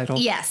 succinct title.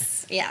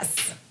 Yes.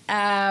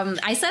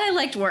 I said I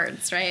liked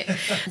words, right?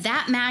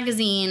 That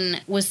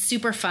magazine was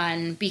super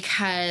fun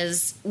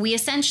because we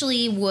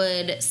essentially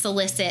would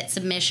solicit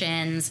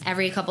submissions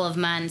every couple of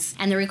months.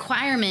 And the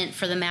requirement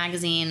for the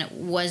magazine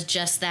was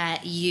just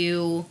that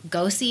you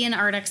go see an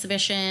art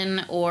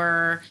exhibition,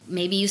 or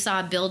maybe you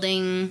saw a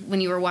building when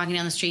you were walking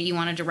down the street you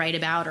wanted to write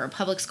about, or a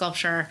public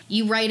sculpture.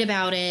 You write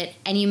about it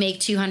and you make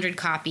 200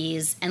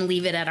 copies and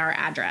leave it at our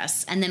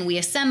address. And then we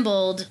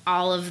assembled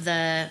all of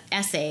the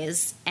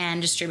essays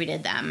and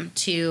distributed them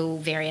to to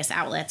various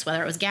outlets,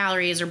 whether it was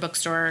galleries or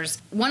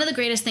bookstores. One of the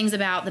greatest things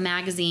about the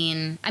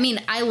magazine, I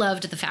mean, I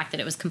loved the fact that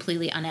it was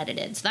completely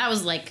unedited. So that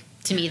was like,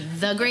 to me,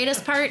 the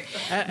greatest part.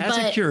 As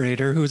a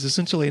curator who is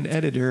essentially an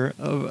editor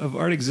of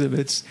art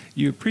exhibits,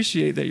 you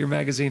appreciate that your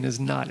magazine is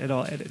not at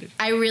all edited.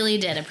 I really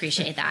did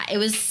appreciate that. It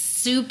was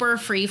super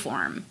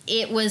freeform.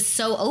 It was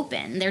so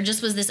open. There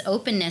just was this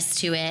openness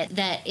to it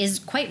that is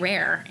quite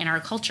rare in our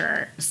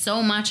culture.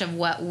 So much of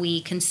what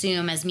we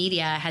consume as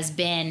media has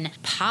been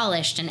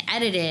polished and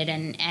edited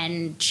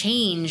and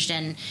changed,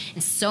 and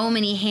so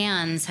many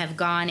hands have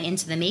gone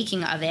into the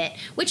making of it,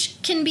 which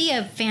can be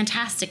a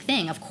fantastic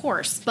thing, of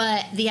course.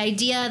 But the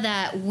idea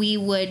that we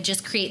would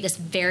just create this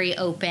very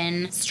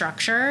open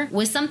structure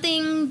was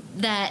something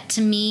that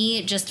to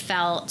me just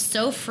felt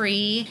so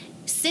free.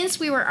 Since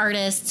we were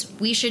artists,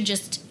 we should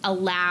just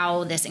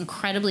allow this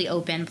incredibly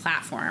open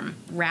platform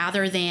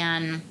rather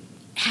than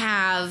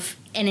have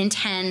an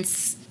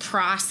intense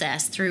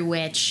process through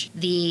which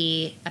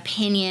the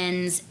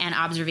opinions and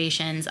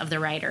observations of the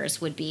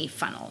writers would be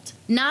funneled.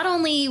 Not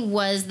only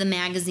was the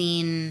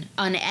magazine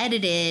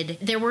unedited,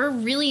 there were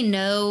really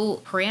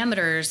no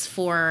parameters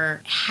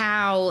for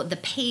how the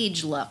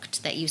page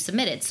looked that you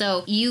submitted.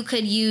 So you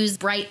could use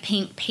bright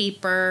pink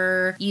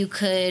paper, you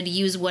could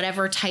use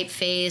whatever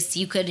typeface,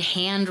 you could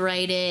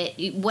handwrite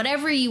it,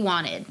 whatever you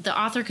wanted. The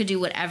author could do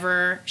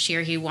whatever she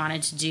or he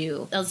wanted to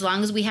do. As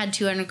long as we had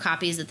 200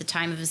 copies at the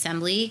time of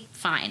assembly,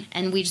 fine.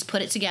 And we just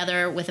put it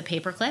together with a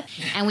paperclip.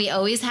 And we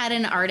always had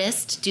an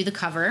artist do the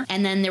cover.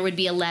 And then there would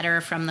be a letter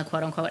from the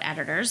quote-unquote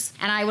editors.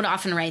 And I would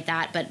often write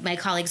that, but my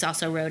colleagues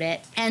also wrote it.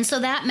 And so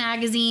that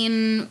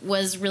magazine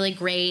was really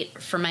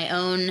great for my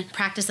own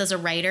practice as a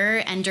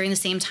writer. And during the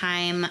same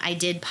time, I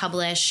did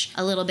publish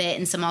a little bit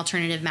in some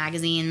alternative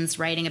magazines,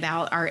 writing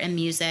about art and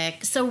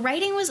music. So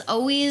writing was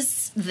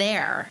always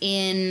there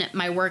in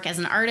my work as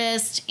an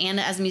artist and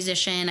as a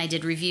musician. I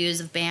did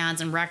reviews of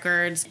bands and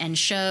records and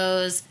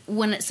shows.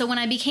 When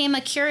I became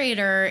a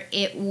curator,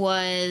 it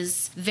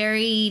was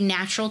very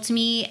natural to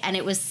me, and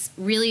it was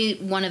really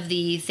one of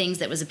the things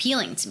that was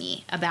appealing to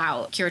me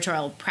about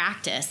curatorial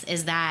practice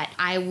is that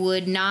I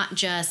would not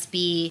just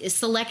be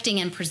selecting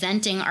and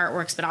presenting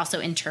artworks, but also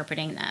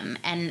interpreting them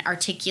and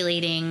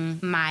articulating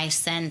my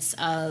sense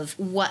of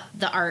what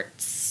the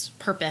art's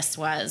purpose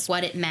was,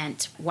 what it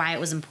meant, why it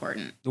was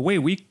important. The way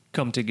we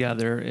come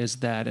together is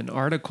that an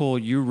article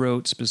you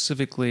wrote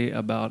specifically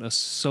about a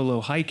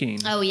solo hiking.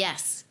 Oh,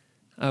 yes.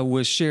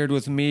 Was shared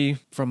with me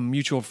from a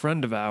mutual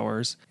friend of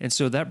ours. And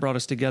so that brought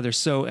us together.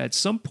 So at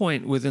some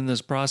point within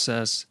this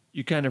process,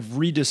 you kind of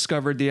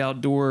rediscovered the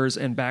outdoors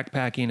and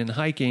backpacking and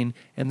hiking,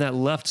 and that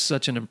left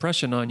such an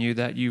impression on you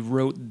that you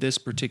wrote this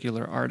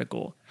particular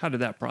article. How did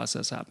that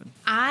process happen?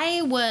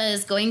 I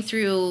was going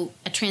through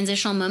a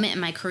transitional moment in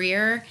my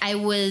career. I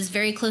was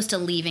very close to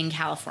leaving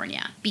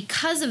California.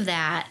 Because of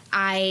that,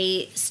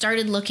 I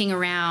started looking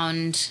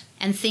around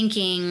and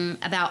thinking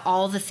about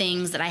all the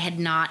things that I had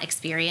not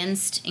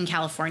experienced in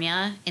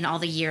California in all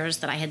the years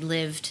that I had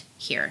lived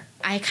here.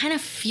 I kind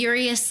of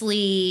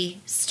furiously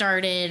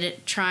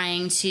started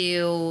trying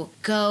to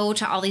go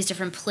to all these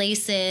different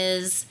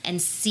places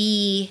and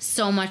see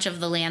so much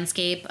of the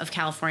landscape of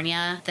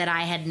California that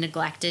I had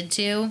neglected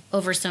to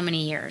over so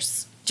many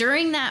years.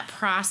 During that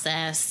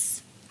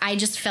process, I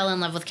just fell in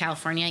love with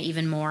California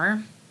even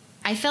more.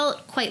 I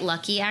felt quite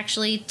lucky,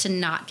 actually, to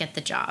not get the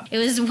job. It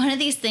was one of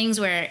these things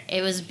where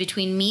it was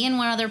between me and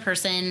one other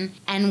person,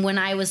 and when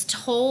I was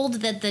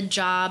told that the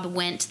job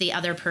went to the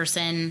other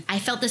person, I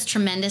felt this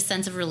tremendous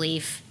sense of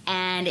relief,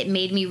 and it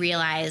made me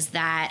realize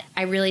that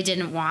I really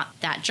didn't want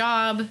that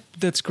job.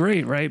 That's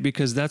great, right?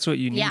 Because that's what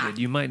you needed. Yeah.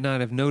 You might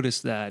not have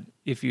noticed that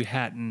if you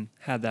hadn't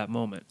had that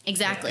moment.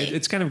 Exactly.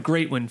 It's kind of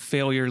great when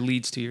failure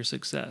leads to your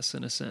success,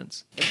 in a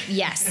sense.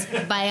 Yes,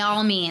 by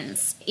all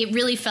means. It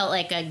really felt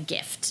like a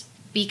gift.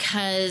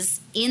 Because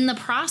in the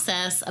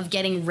process of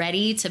getting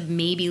ready to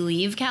maybe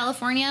leave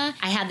California,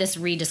 I had this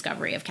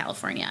rediscovery of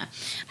California.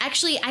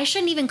 Actually, I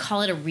shouldn't even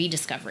call it a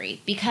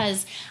rediscovery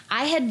because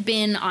I had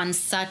been on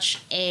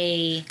such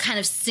a kind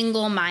of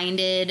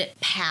single-minded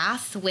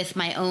path with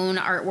my own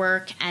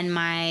artwork and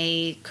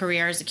my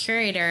career as a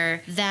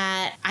curator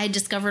that I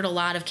discovered a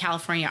lot of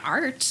California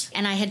art.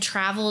 And I had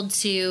traveled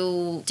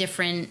to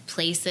different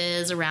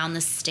places around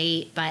the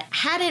state, but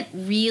hadn't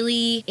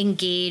really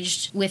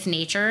engaged with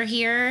nature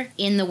here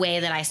in the way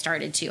that I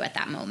started to at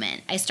that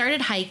moment. I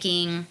started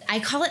hiking. I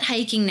call it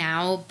hiking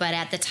now, but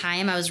at the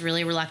time I was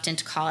really reluctant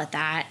to call it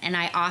that. And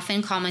I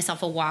often call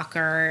myself a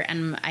walker,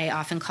 and I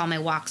often call my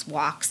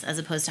walks as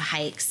opposed to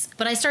hikes.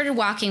 But I started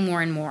walking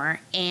more and more.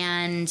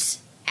 And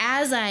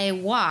as I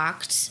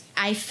walked,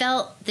 I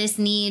felt this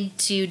need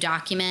to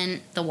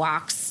document the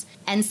walks.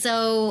 And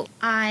so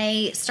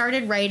I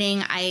started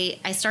writing.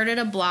 I started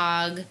a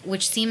blog,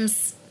 which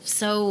seems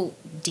so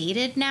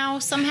outdated now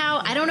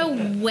somehow. I don't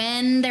know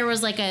when there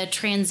was like a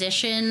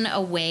transition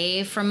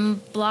away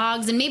from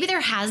blogs, and maybe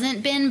there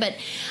hasn't been, but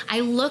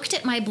I looked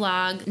at my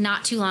blog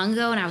not too long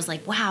ago and I was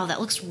like, wow, that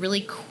looks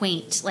really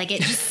quaint. Like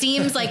it just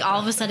seems like all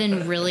of a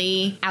sudden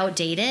really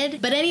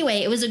outdated. But anyway,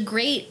 it was a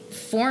great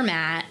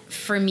format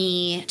for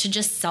me to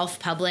just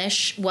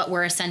self-publish what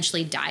were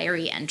essentially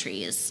diary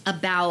entries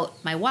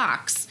about my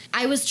walks.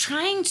 I was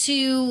trying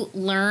to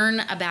learn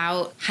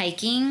about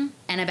hiking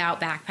and about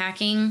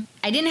backpacking.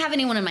 I didn't have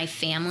anyone in my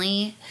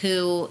family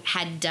who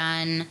had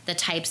done the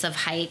types of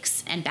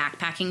hikes and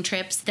backpacking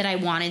trips that I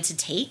wanted to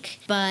take,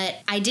 but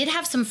I did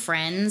have some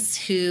friends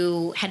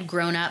who had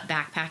grown up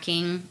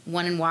backpacking,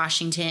 one in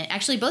Washington,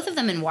 actually both of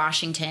them in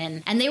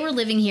Washington, and they were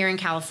living here in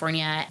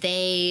California.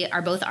 They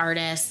are both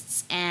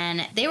artists,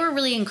 and they were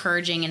really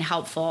encouraging and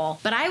helpful,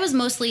 but I was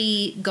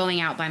mostly going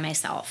out by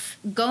myself.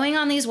 Going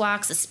on these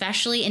walks,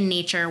 especially in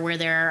nature where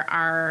there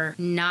are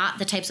not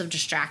the types of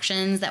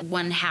distractions that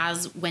one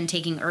has when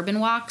taking urban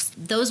walks,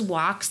 those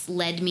walks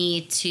led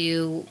me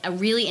to a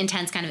really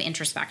intense kind of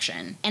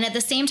introspection. And at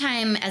the same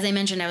time, as I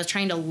mentioned, I was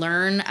trying to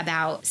learn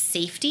about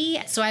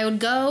safety. So I would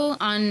go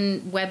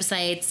on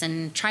websites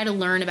and try to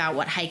learn about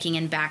what hiking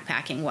and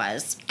backpacking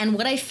was. And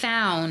what I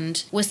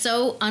found was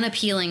so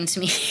unappealing to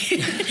me.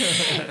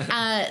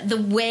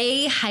 The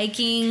way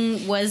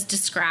hiking was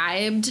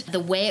described, the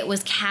way it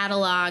was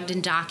cataloged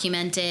and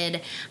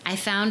documented, I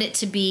found it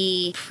to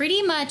be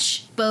pretty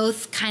much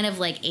both kind of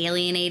like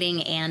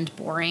alienating and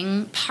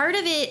boring. Part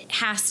of it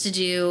has to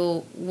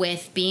do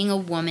with being a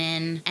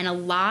woman, and a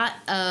lot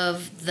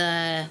of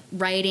the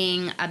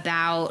writing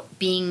about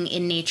being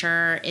in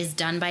nature is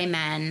done by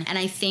men. And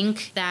I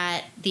think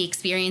that the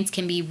experience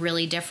can be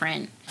really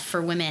different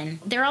for women.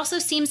 There also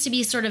seems to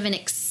be sort of an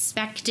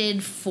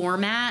expected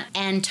format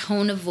and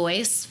tone of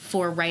voice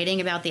for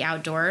writing about the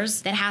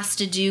outdoors that has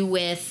to do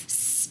with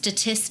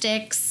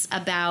statistics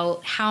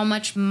about how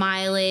much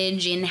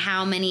mileage in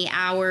how many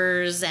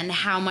hours and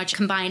how much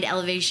combined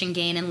elevation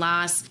gain and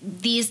loss.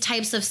 These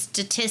types of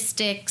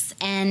statistics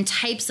and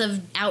types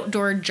of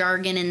outdoor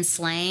jargon and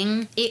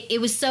slang,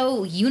 it was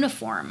so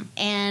uniform.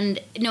 And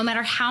no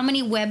matter how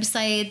many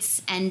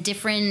websites and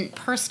different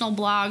personal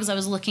blogs I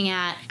was looking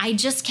at, I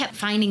just kept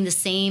finding the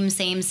same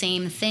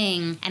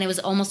thing. And it was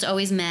almost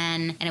always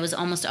men, and it was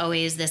almost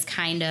always this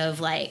kind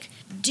of like,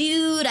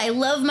 dude, I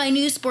love my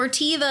new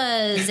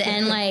Sportivas,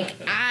 and like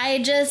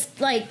I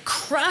just like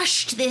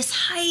crushed this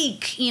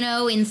hike,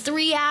 in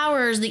 3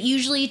 hours that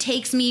usually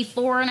takes me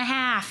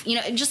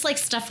 4.5, just like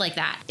stuff like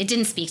that. It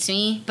didn't speak to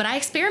me, but I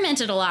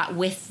experimented a lot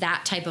with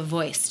that type of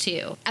voice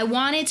too. I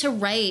wanted to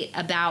write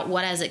about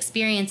what I was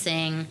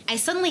experiencing. I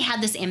suddenly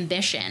had this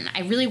ambition.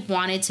 I really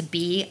wanted to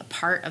be a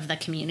part of the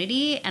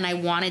community, and I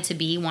wanted to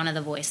be one of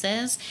the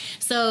voices.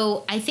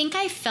 So I think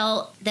I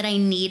felt that I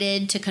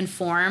needed to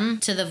conform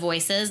to the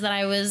voices that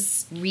I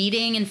was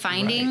reading and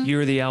finding. Right.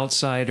 You're the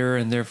outsider,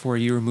 and therefore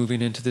you were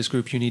moving into this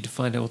group. You need to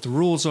find out what the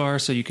rules are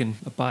so you can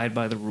abide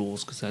by the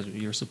rules, because that's what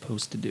you're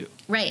supposed to do.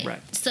 Right.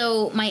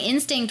 So my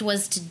instinct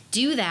was to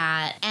do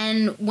that.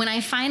 And when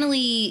I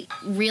finally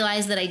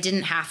realized that I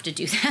didn't have to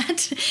do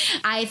that,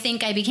 I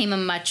think I became a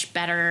much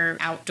better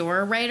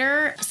outdoor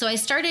writer. So I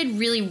started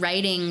really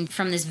writing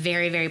from this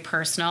very, very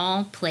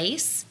personal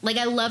place. Like,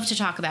 I love to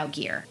talk about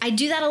gear. I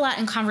do that a lot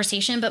in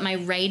conversation, but my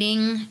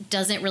writing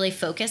doesn't really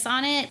focus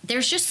on it.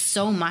 There's just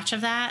so much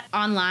of that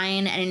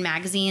online and in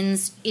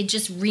magazines. It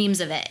just reams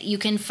of it. You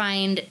can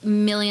find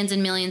millions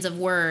and millions of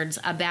words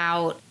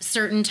about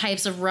certain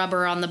types of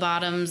rubber on the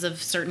bottoms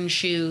of certain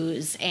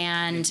shoes,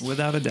 and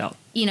without a doubt,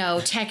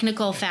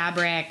 technical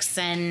fabrics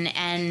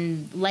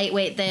and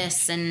lightweight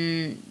this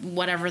and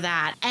whatever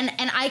that. And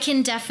I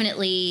can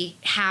definitely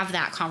have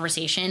that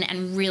conversation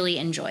and really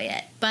enjoy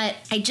it. But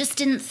I just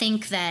didn't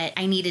think that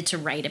I needed to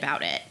write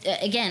about it.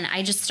 Again,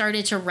 I just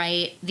started to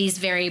write these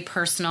very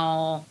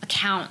personal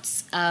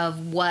accounts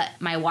of what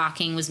my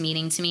walking was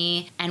meaning to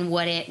me and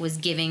what it was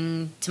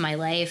giving to my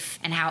life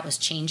and how it was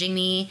changing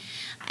me.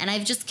 And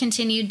I've just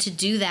continued to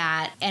do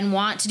that and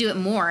want to do it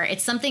more.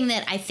 It's something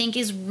that I think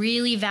is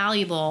really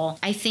valuable.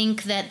 I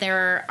think that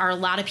there are a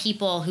lot of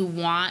people who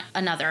want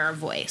another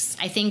voice.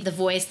 I think the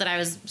voice that I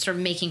was sort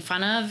of making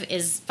fun of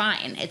is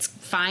fine. It's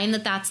fine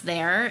that that's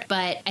there,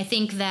 but I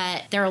think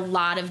that there are a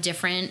lot of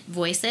different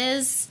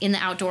voices in the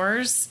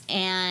outdoors,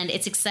 and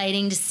it's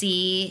exciting to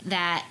see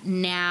that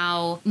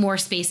now more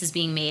space is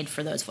being made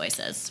for those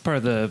voices. Part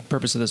of the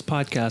purpose of this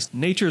podcast,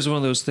 nature is one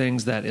of those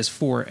things that is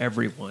for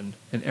everyone,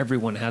 and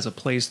everyone has a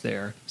place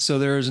there. So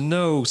there is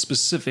no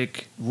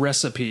specific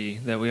recipe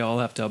that we all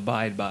have to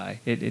abide by.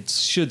 It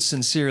should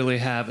sincerely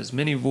have as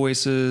many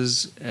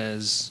voices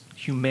as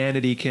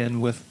humanity can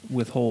with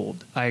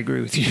withhold. I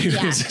agree with you.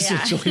 Yeah, is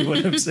essentially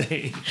what I'm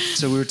saying.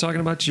 So we were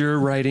talking about your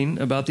writing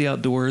about the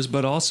outdoors,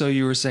 but also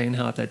you were saying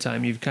how at that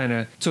time you've kind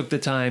of took the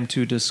time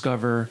to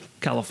discover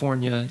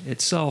California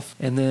itself,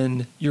 and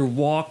then your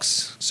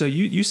walks. So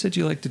you said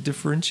you like to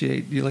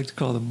differentiate. You like to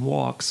call them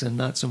walks and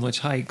not so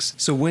much hikes.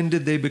 So when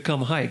did they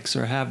become hikes,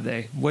 or have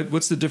they?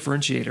 What's the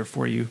differentiator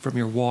for you from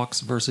your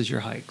walks versus your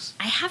hikes?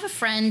 I have a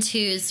friend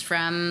who's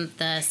from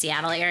the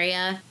Seattle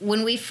area.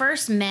 When we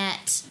first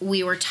met,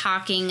 we were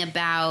talking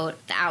about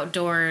the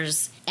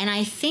outdoors, and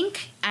I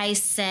think I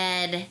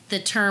said the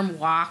term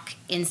walk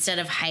instead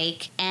of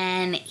hike,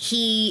 and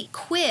he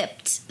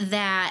quipped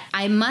that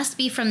I must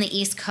be from the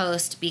East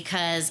Coast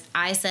because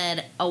I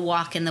said a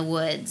walk in the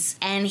woods.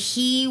 And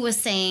he was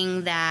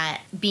saying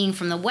that being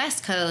from the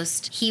West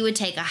Coast, he would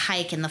take a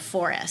hike in the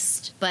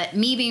forest. But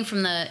me being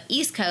from the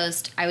East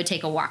Coast, I would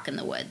take a walk in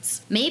the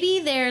woods. Maybe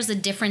there's a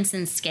difference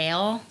in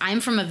scale.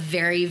 I'm from a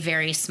very,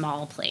 very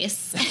small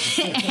place,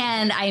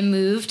 and I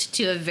moved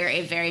to a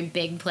very, very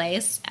big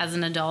place as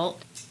an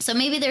adult. So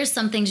maybe there's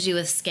something to do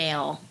with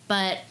scale.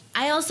 But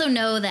I also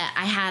know that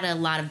I had a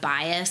lot of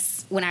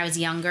bias when I was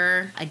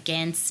younger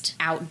against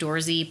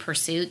outdoorsy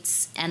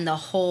pursuits and the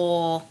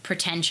whole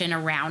pretension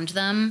around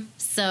them.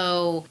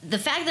 So the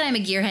fact that I'm a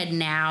gearhead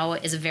now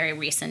is a very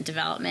recent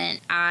development.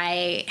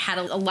 I had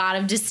a lot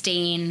of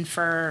disdain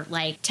for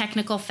like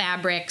technical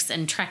fabrics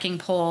and trekking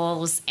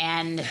poles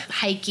and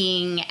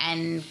hiking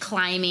and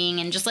climbing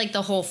and just like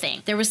the whole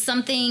thing. There was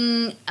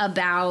something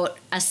about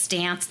a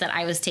stance that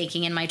I was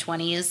taking in my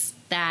 20s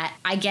that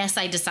I guess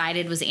I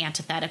decided was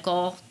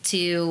antithetical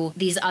to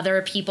these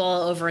other people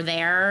over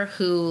there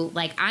who,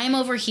 like, I'm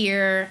over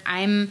here,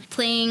 I'm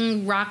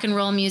playing rock and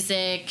roll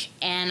music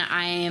and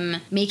I'm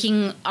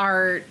making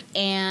art,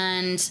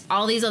 and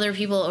all these other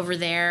people over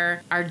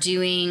there are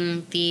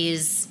doing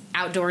these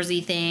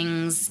outdoorsy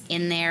things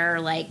in their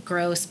like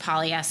gross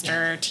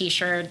polyester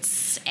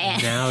t-shirts,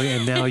 and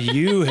now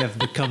you have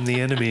become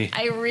the enemy.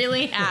 I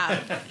really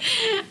have.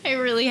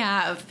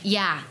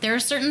 Yeah, there are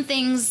certain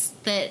things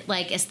that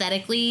like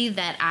aesthetically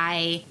that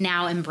I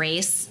now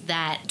embrace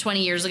that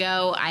 20 years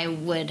ago I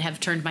would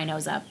have turned my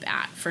nose up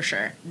at, for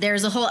sure.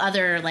 There's a whole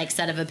other like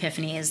set of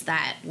epiphanies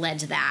that led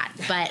to that.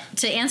 But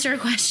to answer your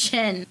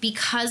question,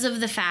 because of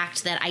the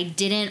fact that I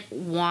didn't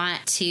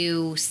want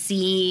to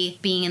see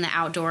being in the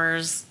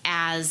outdoors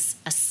as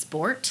a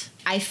sport,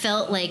 I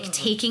felt like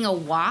taking a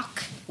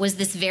walk was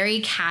this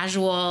very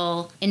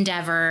casual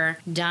endeavor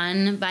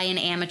done by an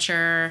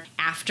amateur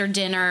after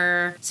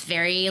dinner. It's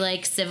very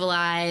like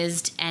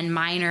civilized and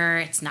minor.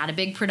 It's not a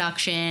big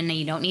production.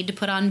 You don't need to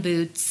put on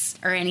boots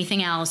or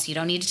anything else. You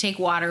don't need to take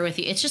water with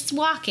you. It's just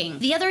walking.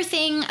 The other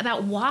thing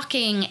about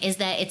walking is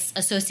that it's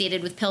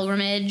associated with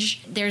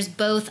pilgrimage. There's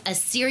both a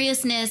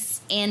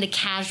seriousness and a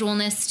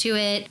casualness to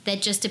it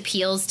that just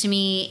appeals to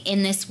me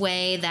in this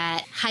way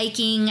that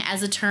hiking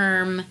as a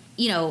term,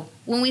 you know,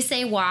 when we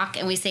say walk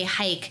and we say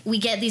hike, we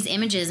get these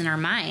images in our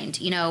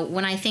mind. You know,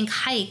 when I think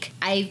hike,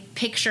 I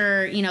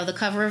picture, you know, the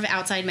cover of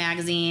Outside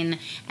Magazine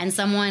and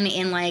someone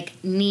in like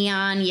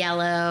neon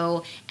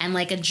yellow and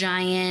like a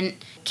giant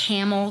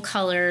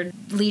camel-colored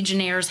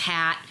Legionnaire's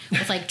hat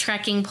with like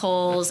trekking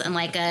poles and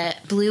like a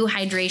blue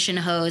hydration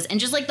hose and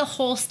just like the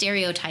whole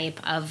stereotype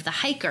of the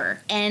hiker.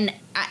 And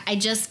I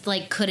just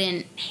like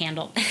couldn't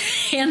handle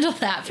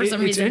that for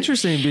some reason. It's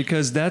interesting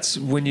because that's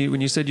when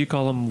you said you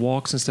call them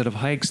walks instead of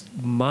hikes.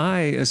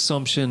 My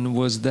assumption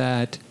was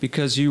that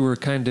because you were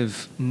kind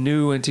of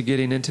new into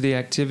getting into the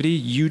activity,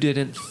 you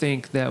didn't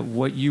think that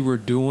what you were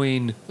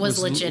doing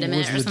was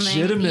legitimate or something.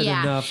 Legitimate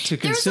enough to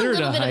consider it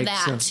a hike. There's a little bit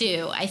of that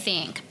too, I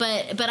think.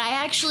 But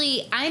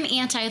I'm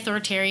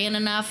anti-authoritarian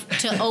enough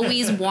to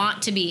always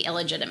want to be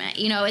illegitimate.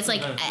 You know, it's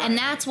like, and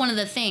that's one of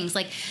the things.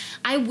 Like,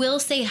 I will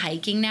say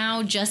hiking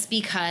now just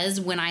because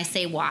when I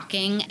say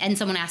walking and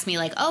someone asks me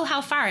like, oh, how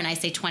far? And I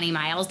say 20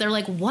 miles, they're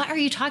like, what are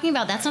you talking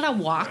about? That's not a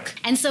walk.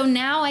 And so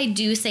now I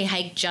do say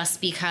hike just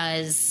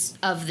because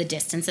of the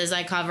distances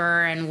I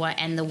cover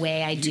and the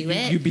way I do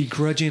it. You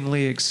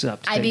begrudgingly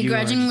accept I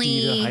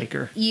begrudgingly a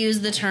hiker. Use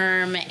the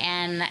term,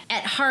 and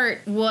at heart,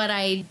 what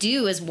I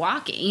do is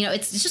walking. You know,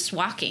 it's just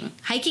walking.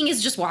 Hiking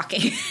is just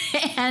walking.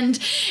 and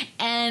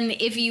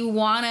if you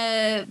want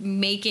to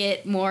make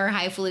it more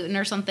highfalutin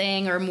or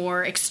something or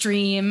more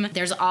extreme,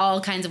 there's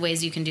all kinds of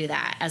ways you can do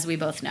that, as we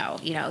both know.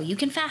 You know, you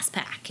can fast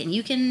pack and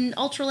you can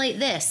ultralight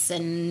this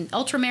and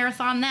ultra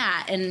marathon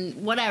that and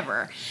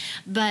whatever.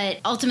 But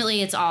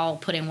ultimately, it's all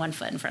putting one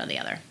foot in front of the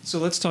other. So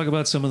let's talk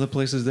about some of the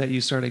places that you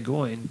started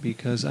going,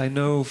 because I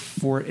know,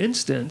 for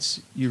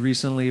instance, you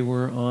recently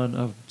were on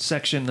a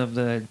section of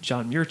the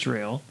John Muir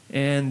Trail,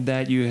 and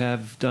that you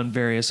have done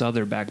various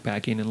other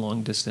backpacking and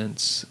long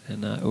distance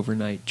and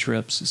overnight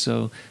trips.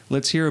 So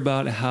let's hear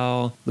about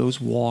how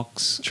those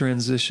walks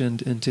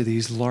transitioned into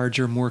these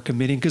larger, more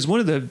committing, because one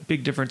of the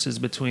big differences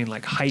between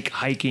like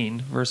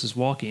hiking versus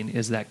walking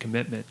is that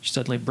commitment. You're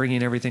suddenly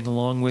bringing everything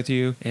along with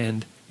you,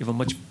 and you have a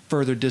much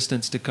further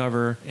distance to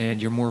cover,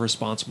 and you're more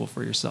responsible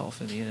for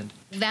yourself in the end.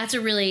 That's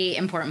a really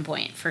important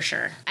point, for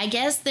sure. I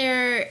guess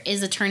there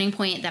is a turning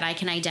point that I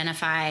can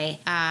identify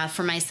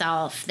for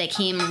myself that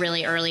came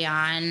really early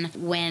on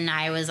when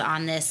I was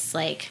on this,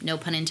 like, no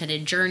pun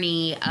intended,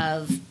 journey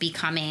of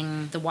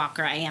becoming the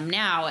walker I am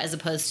now as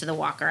opposed to the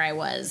walker I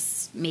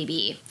was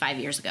maybe 5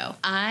 years ago.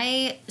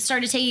 I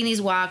started taking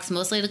these walks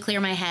mostly to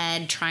clear my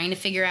head, trying to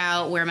figure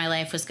out where my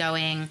life was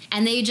going,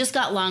 and they just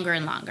got longer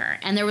and longer.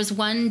 And there was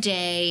one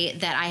day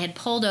that I had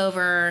pulled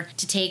over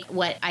to take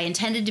what I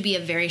intended to be a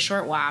very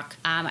short walk.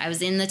 I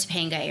was in the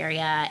Topanga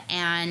area,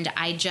 and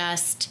I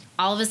just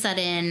all of a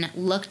sudden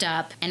looked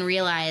up and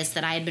realized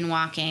that I had been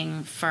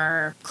walking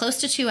for close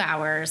to 2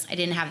 hours. I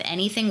didn't have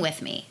anything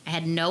with me. I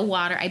had no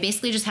water. I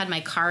basically just had my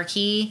car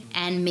key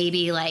and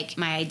maybe like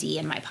my ID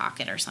in my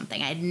pocket or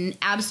something. I had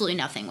absolutely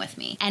nothing with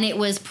me. And it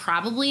was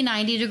probably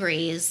 90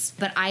 degrees,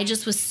 but I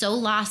just was so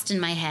lost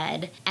in my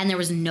head, and there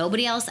was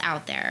nobody else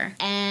out there.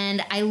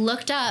 And I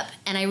looked up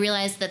and I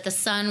realized that the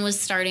sun was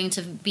starting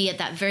to be at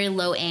that very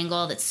low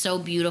angle that's so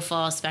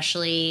beautiful,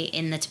 especially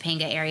in the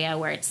Topanga area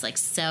where it's like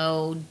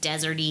so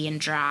deserty and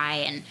dry,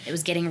 and it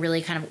was getting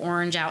really kind of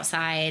orange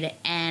outside.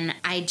 And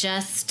I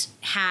just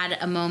had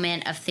a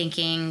moment of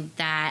thinking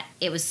that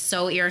it was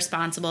so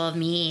irresponsible of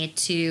me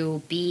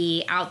to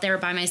be out there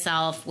by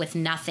myself with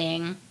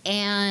nothing,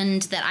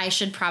 and that I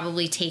should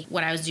probably take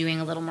what I was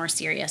doing a little more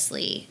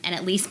seriously and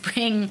at least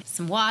bring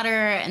some water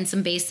and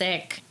some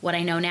basic, what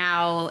I know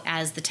now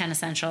as the 10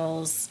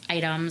 essentials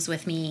items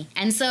with me.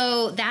 And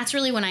so that's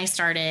really when I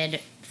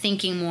started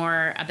thinking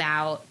more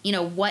about,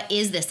 what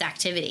is this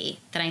activity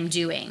that I'm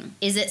doing?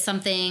 Is it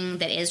something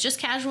that is just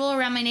casual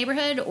around my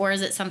neighborhood, or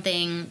is it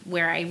something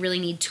where I really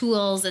need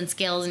tools and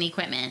skills and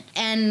equipment?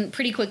 And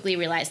pretty quickly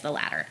realized the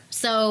latter.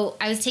 So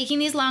I was taking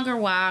these longer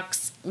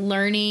walks,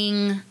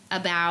 learning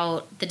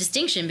about the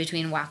distinction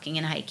between walking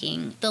and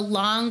hiking. The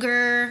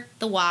longer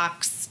the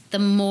walks, the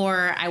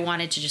more I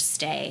wanted to just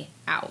stay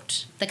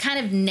out. The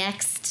kind of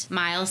next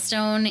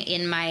milestone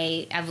in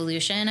my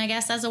evolution, I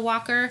guess, as a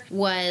walker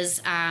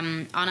was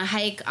on a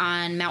hike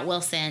on Mount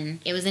Wilson.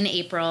 It was in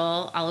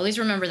April. I'll always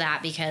remember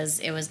that because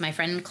it was my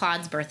friend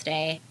Claude's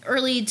birthday.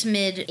 Early to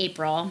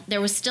mid-April.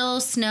 There was still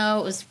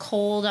snow. It was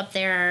cold up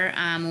there.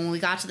 When we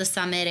got to the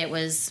summit, it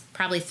was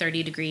probably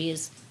 30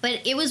 degrees.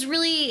 But it was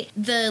really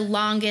the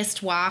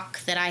longest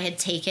walk that I had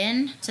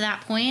taken to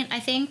that point, I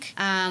think.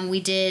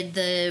 We did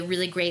the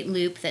really great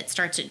loop that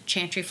starts at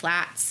Chantry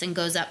Flats and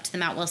goes up to the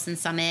Mount Wilson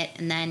summit,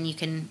 and then you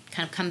can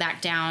kind of come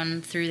back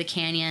down through the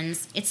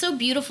canyons. It's so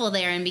beautiful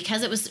there, and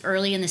because it was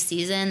early in the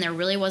season, there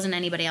really wasn't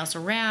anybody else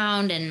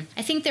around, and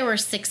I think there were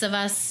 6 of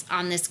us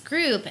on this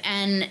group,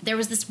 and there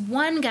was this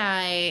one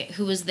guy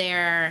who was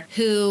there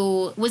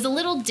who was a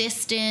little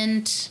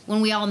distant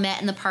when we all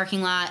met in the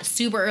parking lot,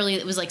 super early.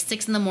 It was like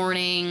 6 in the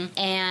morning.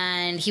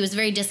 And he was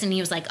very distant. He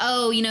was like,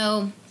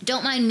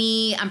 don't mind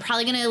me. I'm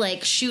probably going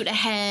to shoot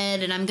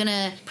ahead, and I'm going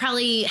to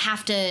probably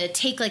have to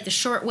take the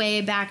short way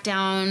back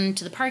down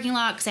to the parking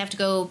lot because I have to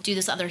go do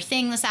this other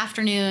thing this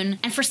afternoon.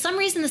 And for some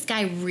reason, this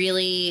guy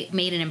really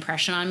made an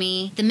impression on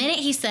me. The minute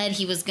he said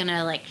he was going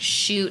to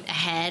shoot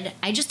ahead,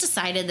 I just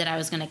decided that I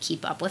was going to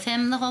keep up with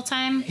him the whole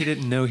time. He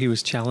didn't know he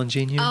was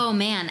challenging you? Oh,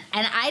 man.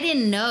 And I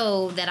didn't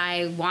know that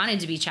I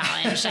wanted to be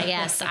challenged, I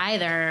guess,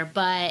 either.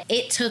 But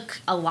it took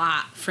a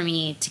lot for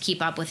me to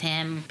keep up with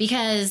him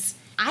because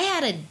I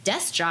had a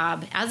desk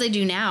job, as I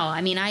do now.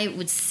 I mean, I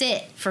would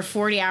sit for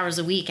 40 hours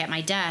a week at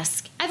my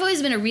desk. I've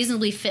always been a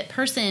reasonably fit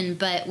person,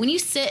 but when you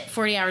sit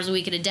 40 hours a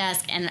week at a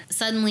desk and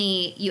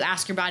suddenly you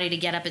ask your body to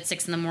get up at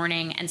 6 in the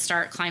morning and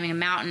start climbing a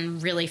mountain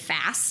really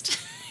fast,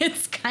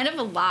 it's kind of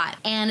a lot.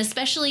 And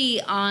especially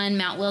on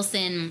Mount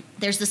Wilson,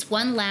 there's this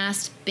one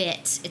last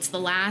bit. It's the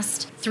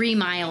last 3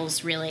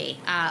 miles, really,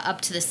 up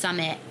to the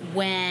summit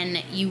when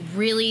you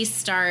really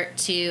start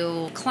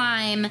to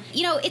climb.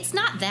 It's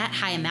not that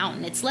high a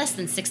mountain. It's less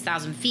than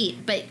 6,000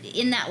 feet. But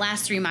in that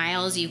last 3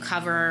 miles, you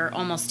cover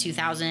almost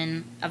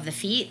 2,000 of the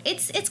feet.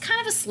 It's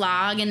kind of a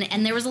slog,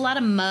 and there was a lot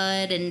of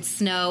mud and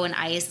snow and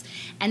ice.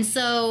 And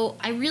so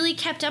I really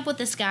kept up with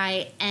this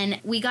guy,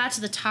 and we got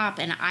to the top,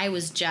 and I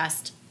was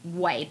just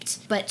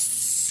wiped, but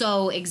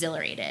so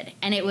exhilarated.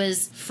 And it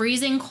was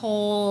freezing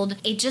cold.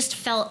 It just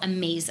felt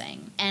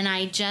amazing. And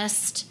I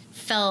just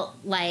felt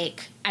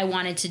like I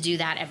wanted to do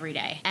that every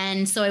day.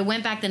 And so I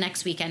went back the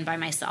next weekend by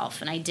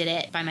myself, and I did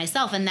it by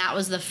myself. And that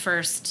was the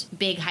first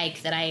big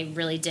hike that I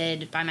really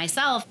did by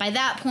myself. By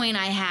that point,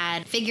 I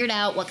had figured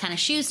out what kind of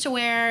shoes to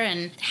wear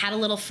and had a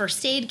little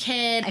first aid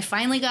kit. I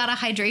finally got a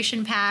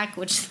hydration pack,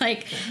 which is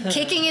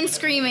kicking and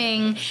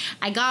screaming.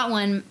 I got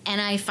one,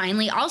 and I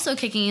finally also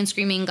kicking and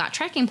screaming got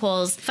trekking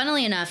poles.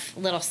 Funnily enough,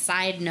 little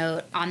side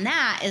note on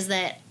that is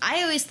that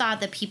I always thought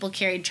that people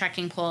carried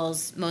trekking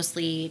poles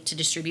mostly to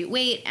distribute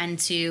weight and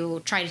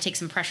to try to take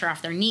some pressure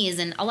off their knees.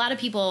 And a lot of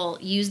people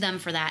use them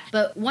for that.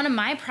 But one of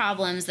my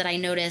problems that I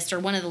noticed, or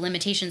one of the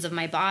limitations of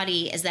my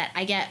body, is that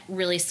I get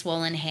really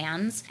swollen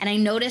hands. And I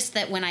noticed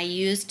that when I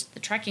used the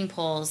trekking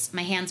poles,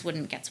 my hands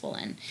wouldn't get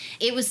swollen.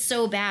 It was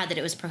so bad that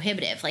it was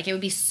prohibitive. Like, it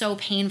would be so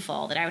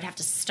painful that I would have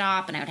to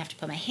stop and I would have to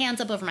put my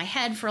hands up over my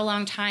head for a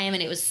long time.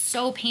 And it was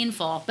so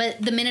painful.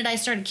 But the minute I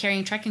started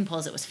carrying trekking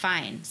poles, it was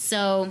fine.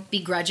 So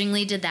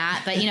begrudgingly did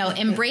that, but,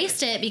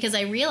 embraced it, because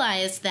I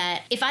realized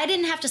that if I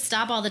didn't have to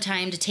stop all the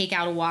time to take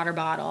out a water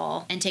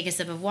bottle and take a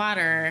sip of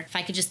water, if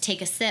I could just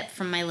take a sip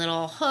from my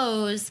little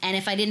hose, and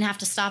if I didn't have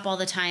to stop all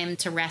the time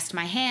to rest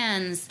my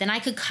hands, then I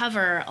could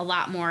cover a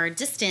lot more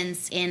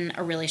distance in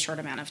a really short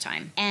amount of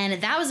time.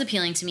 And that was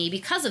appealing to me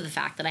because of the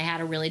fact that I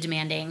had a really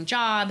demanding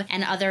job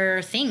and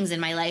other things in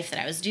my life that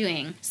I was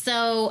doing.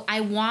 So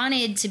I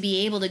wanted to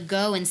be able to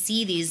go and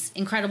see these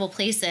incredible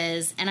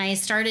places, and I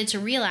started to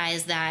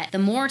realize that the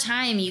more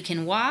time you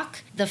can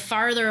walk, the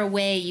farther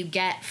away you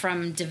get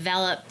from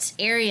developed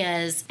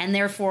areas, and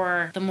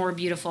therefore the more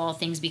beautiful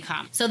things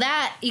become. So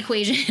that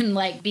equation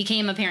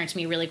became apparent to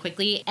me really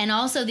quickly. And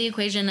also the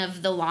equation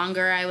of the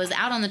longer I was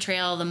out on the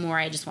trail, the more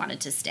I just wanted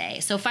to stay.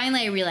 So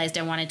finally I realized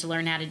I wanted to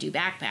learn how to do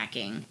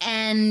backpacking.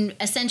 And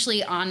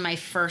essentially on my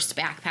first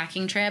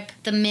backpacking trip,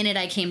 the minute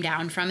I came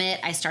down from it,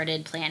 I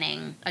started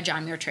planning a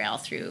John Muir Trail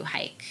through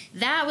hike.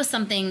 That was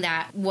something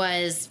that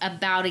was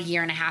about a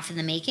year and a half in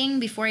the making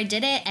before I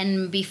did it.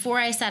 And before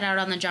I set out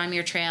on the John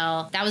Muir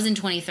Trail, that was in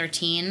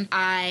 2013,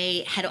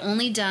 I had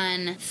only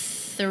done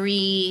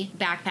 3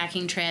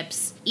 backpacking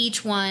trips.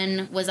 Each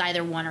one was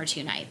either 1 or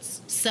 2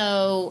 nights.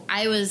 So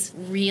I was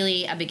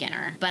really a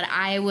beginner, but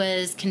I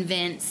was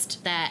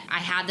convinced that I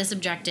had this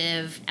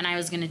objective and I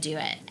was going to do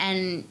it.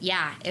 And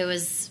yeah, it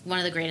was one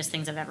of the greatest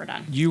things I've ever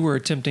done. You were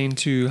attempting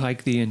to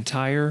hike the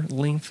entire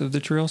length of the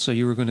trail, so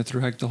you were going to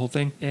through hike the whole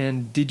thing.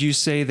 And did you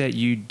say that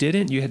you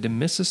didn't? You had to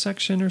miss a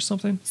section or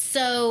something?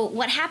 So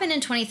what happened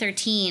in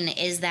 2013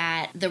 is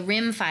that the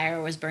rim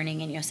fire was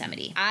burning in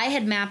Yosemite. I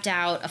had mapped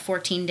out a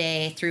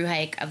 14-day through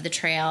hike of the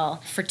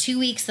trail. For 2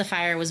 weeks, the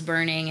fire was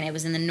burning, and it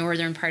was in the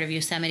northern part of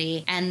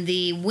Yosemite, and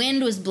the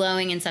wind was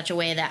blowing in such a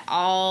way that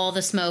all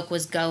the smoke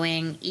was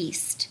going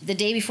east. The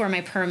day before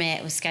my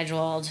permit was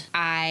scheduled,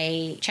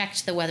 I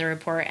checked the weather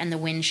report and the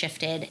wind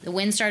shifted. The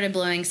wind started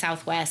blowing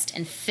southwest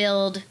and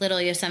filled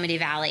Little Yosemite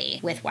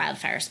Valley with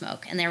wildfire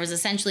smoke, and there was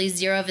essentially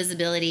zero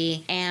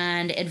visibility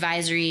and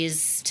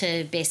advisories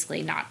to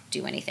basically not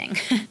do anything.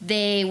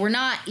 They were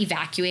not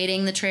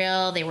evacuating the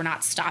trail. They were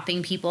not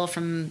stopping people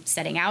from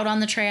setting out on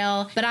the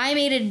trail, but I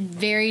made a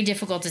very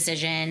difficult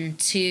decision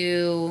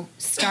to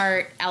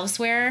start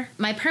elsewhere.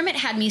 My permit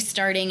had me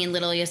starting in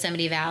Little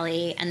Yosemite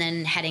Valley and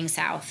then heading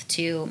south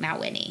to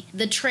Mount Whitney.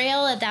 The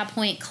trail at that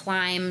point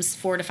climbs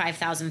 4,000 to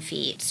 5,000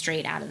 feet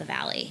straight out of the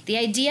valley. The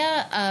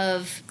idea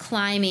of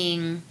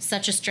climbing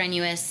such a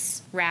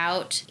strenuous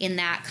route in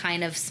that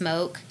kind of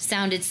smoke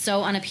sounded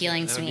so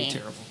unappealing to me. That would be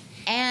terrible.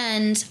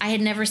 And I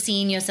had never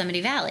seen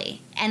Yosemite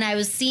Valley. And I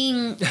was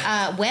seeing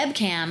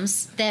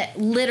webcams that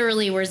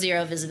literally were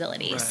zero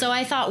visibility. Right. So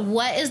I thought,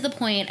 what is the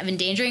point of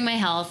endangering my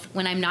health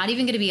when I'm not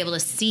even going to be able to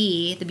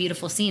see the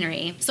beautiful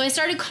scenery? So I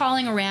started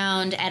calling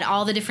around at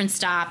all the different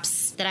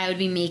stops that I would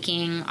be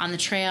making on the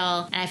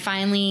trail. And I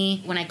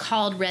finally, when I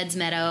called Red's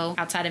Meadow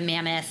outside of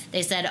Mammoth,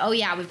 they said, oh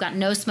yeah, we've got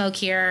no smoke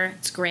here.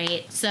 It's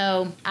great.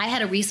 So I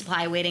had a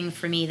resupply waiting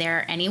for me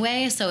there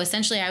anyway. So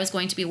essentially I was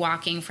going to be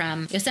walking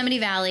from Yosemite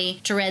Valley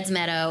to Red's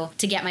Meadow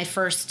to get my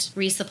first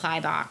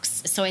resupply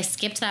box. So I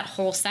skipped that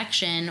whole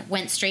section,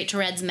 went straight to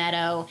Red's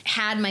Meadow,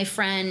 had my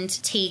friend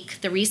take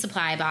the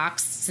resupply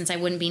box since I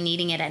wouldn't be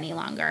needing it any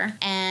longer,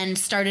 and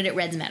started at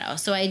Red's Meadow.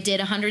 So I did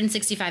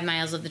 165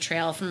 miles of the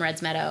trail from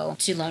Red's Meadow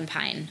to Lone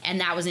Pine,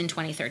 and that was in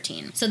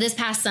 2013. So this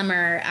past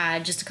summer,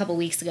 just a couple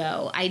weeks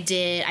ago,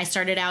 I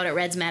started out at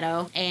Red's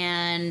Meadow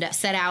and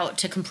set out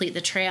to complete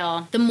the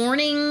trail. The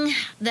morning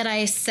that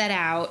I set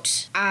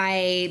out,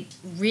 I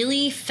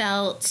really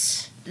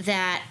felt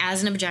that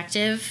as an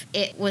objective,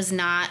 it was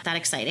not that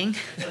exciting.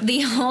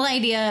 The whole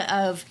idea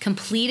of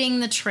completing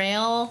the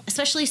trail,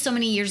 especially so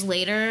many years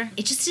later,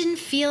 it just didn't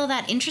feel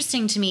that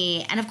interesting to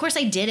me. And of course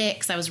I did it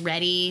because I was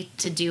ready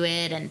to do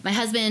it. And my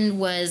husband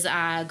was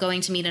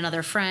going to meet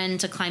another friend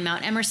to climb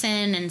Mount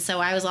Emerson. And so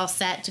I was all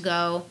set to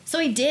go. So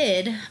I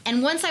did.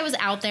 And once I was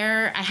out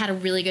there, I had a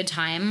really good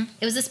time.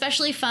 It was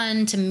especially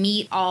fun to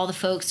meet all the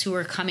folks who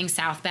were coming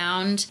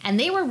southbound. And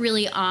they were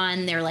really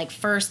on their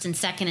first and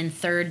second and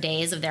third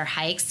days of their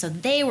hike. So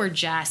they were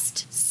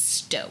just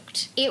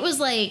stoked. It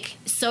was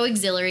so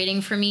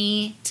exhilarating for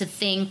me to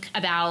think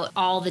about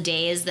all the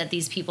days that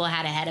these people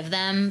had ahead of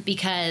them,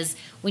 because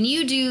when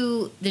you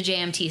do the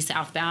JMT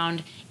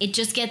southbound, it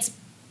just gets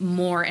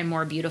more and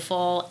more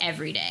beautiful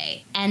every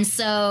day. And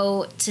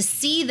so to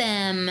see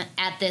them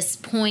at this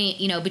point,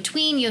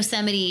 between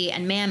Yosemite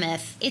and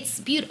Mammoth, it's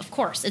beautiful. Of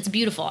course, it's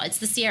beautiful. It's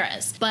the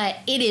Sierras, but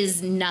it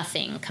is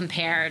nothing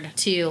compared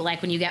to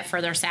when you get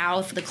further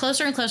south. The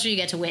closer and closer you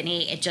get to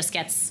Whitney, it just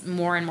gets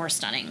more and more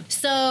stunning.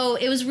 So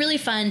it was really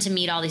fun to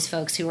meet all these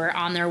folks who were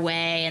on their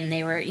way, and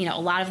they were, a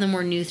lot of them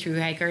were new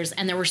through hikers,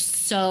 and there were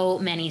so so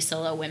many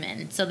solo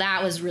women. So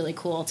that was really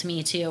cool to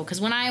me too. Because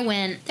when I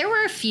went, there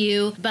were a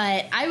few,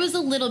 but I was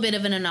a little bit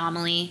of an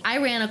anomaly. I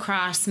ran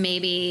across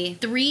maybe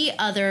 3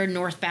 other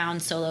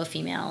northbound solo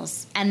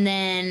females. And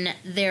then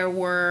there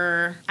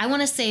were, I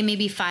want to say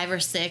maybe 5 or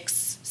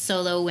 6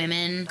 solo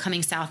women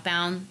coming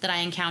southbound that I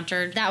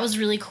encountered. That was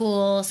really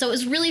cool. So it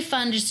was really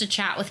fun just to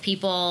chat with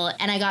people.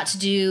 And I got to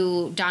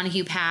do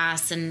Donahue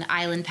Pass and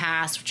Island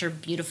Pass, which are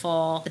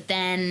beautiful. But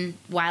then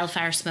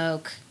wildfire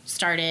smoke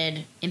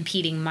started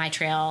impeding my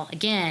trail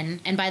again.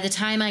 And by the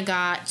time I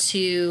got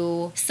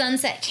to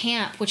Sunset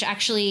Camp, which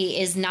actually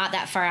is not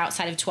that far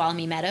outside of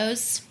Tuolumne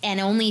Meadows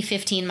and only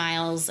 15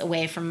 miles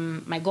away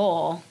from my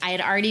goal, I had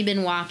already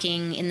been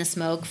walking in the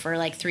smoke for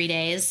like 3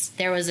 days.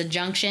 There was a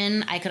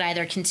junction. I could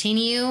either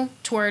continue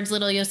towards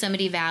Little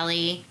Yosemite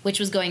Valley, which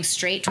was going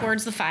straight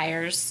towards the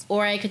fires,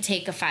 or I could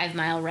take a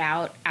 5-mile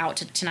route out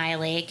to Tenaya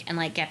Lake and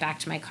like get back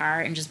to my car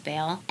and just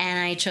bail. And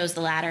I chose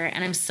the latter.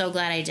 And I'm so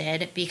glad I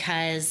did,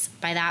 because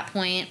by that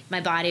point,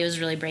 my body was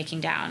really breaking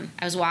down.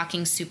 I was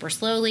walking super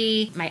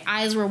slowly. My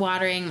eyes were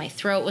watering. My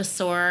throat was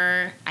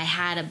sore. I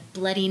had a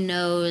bloody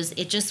nose.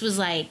 It just was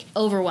like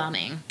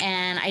overwhelming.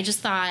 And I just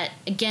thought,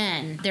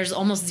 again, there's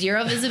almost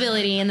zero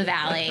visibility in the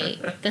valley.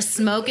 The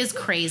smoke is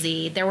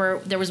crazy. There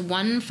was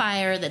one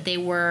fire that they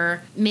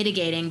were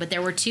mitigating, but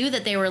there were 2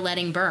 that they were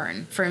letting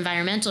burn for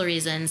environmental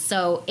reasons.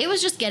 So it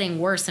was just getting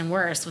worse and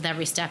worse with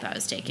every step I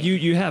was taking.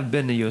 You have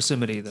been to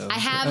Yosemite, though. I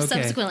have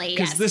subsequently,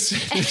 yes. Because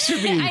this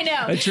should be I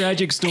know. a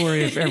tragic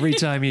story if every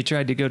time you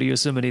tried to go to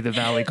Yosemite, the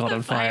valley caught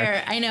on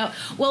fire. I know.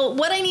 Well,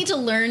 what I need to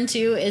learn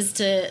too is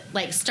to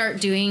like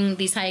start doing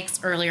these hikes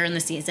earlier in the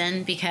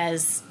season,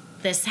 because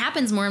this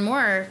happens more and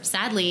more,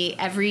 sadly,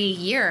 every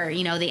year.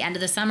 You know, the end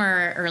of the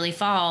summer, early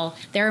fall,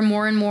 there are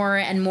more and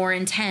more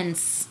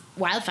intense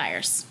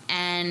wildfires.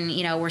 And,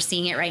 you know, we're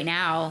seeing it right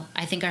now.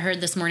 I think I heard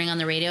this morning on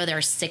the radio there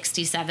are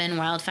 67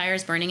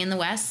 wildfires burning in the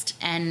West.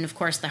 And, of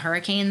course, the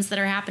hurricanes that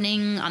are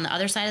happening on the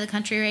other side of the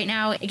country right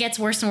now. It gets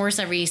worse and worse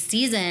every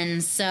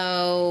season.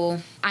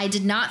 So I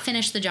did not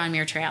finish the John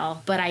Muir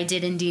Trail, but I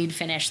did indeed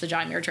finish the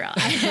John Muir Trail.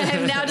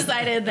 I've now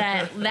decided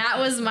that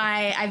was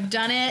I've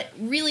done it.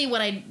 Really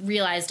what I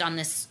realized on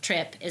this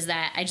trip is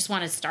that I just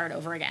want to start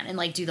over again and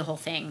like do the whole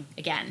thing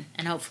again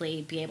and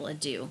hopefully be able to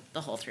do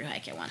the whole through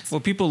hike at once. Well,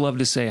 people love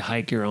to say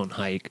hike your own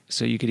hike.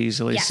 So you could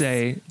easily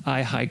say,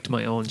 I hiked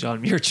my own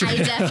John Muir Trail. I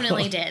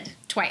definitely did.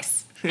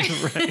 Twice.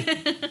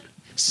 Right.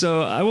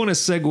 So I want to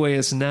segue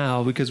us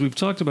now, because we've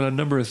talked about a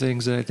number of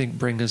things that I think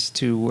bring us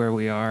to where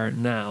we are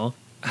now.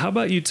 How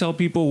about you tell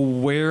people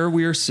where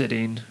we are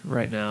sitting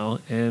right now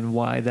and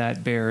why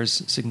that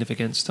bears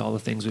significance to all the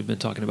things we've been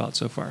talking about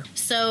so far?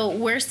 So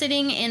we're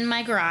sitting in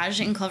my garage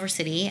in Culver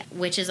City,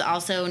 which is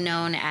also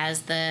known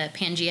as the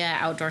Pangaea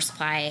Outdoor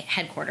Supply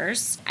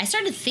headquarters. I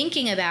started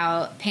thinking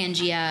about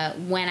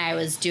Pangaea when I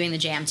was doing the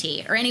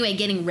JMT, or anyway,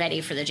 getting ready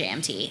for the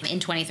JMT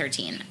in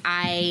 2013.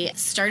 I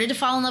started to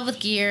fall in love with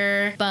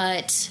gear,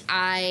 but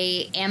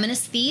I am an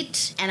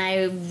aesthete and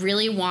I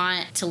really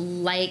want to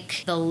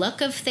like the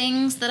look of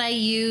things that I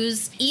use.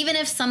 Even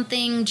if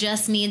something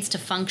just needs to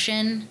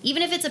function,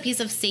 even if it's a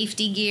piece of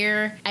safety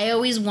gear, I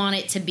always want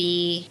it to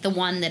be the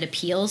one that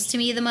appeals to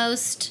me the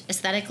most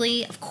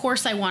aesthetically. Of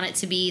course, I want it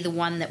to be the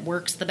one that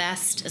works the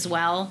best as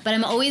well, but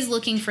I'm always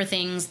looking for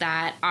things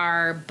that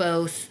are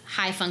both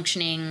high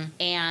functioning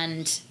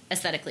and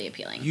aesthetically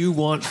appealing. You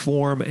want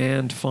form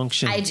and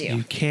function. I do.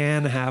 You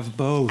can have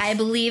both. I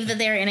believe that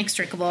they're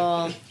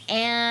inextricable.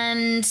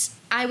 And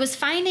I was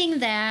finding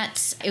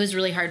that it was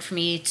really hard for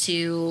me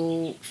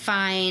to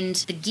find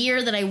the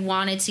gear that I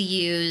wanted to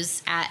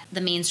use at the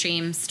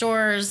mainstream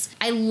stores.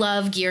 I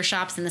love gear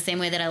shops in the same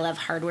way that I love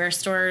hardware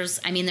stores.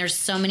 I mean, there's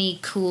so many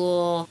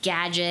cool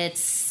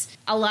gadgets.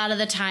 A lot of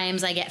the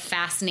times I get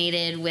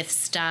fascinated with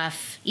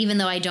stuff, even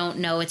though I don't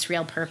know its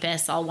real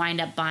purpose. I'll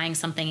wind up buying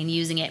something and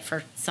using it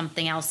for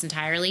something else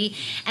entirely.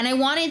 And I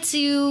wanted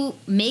to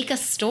make a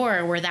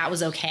store where that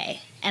was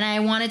okay. And I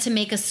wanted to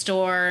make a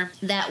store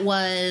that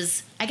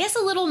was, I guess,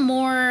 a little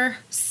more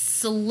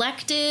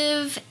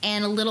selective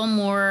and a little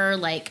more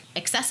like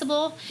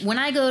accessible. When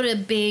I go to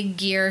big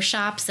gear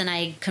shops and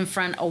I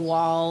confront a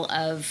wall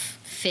of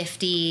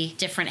 50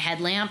 different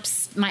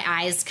headlamps, my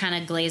eyes kind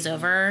of glaze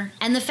over.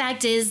 And the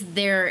fact is,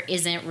 there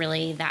isn't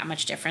really that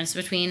much difference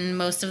between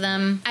most of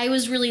them. I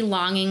was really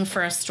longing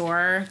for a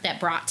store that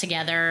brought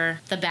together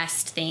the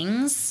best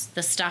things,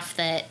 the stuff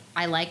that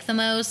I like the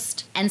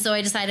most. And so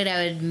I decided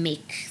I would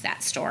make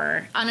that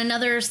store. On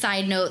another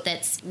side note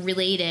that's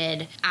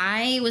related,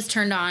 I was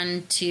turned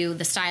on to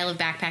the style of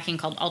backpacking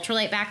called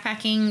ultralight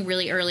backpacking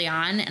really early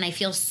on. And I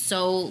feel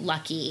so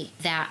lucky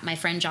that my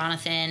friend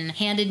Jonathan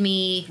handed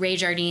me Ray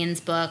Jardine's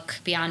book,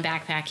 Beyond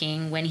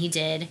Backpacking, when he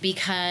did,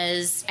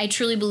 because I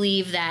truly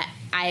believe that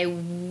I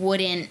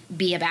wouldn't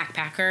be a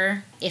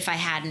backpacker if I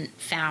hadn't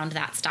found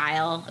that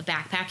style of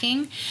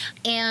backpacking.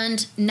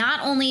 And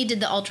not only did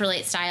the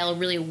ultralight style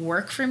really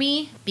work for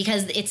me,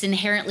 because its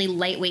inherently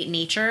lightweight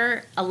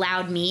nature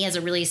allowed me, as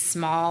a really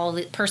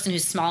small person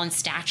who's small in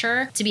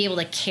stature, to be able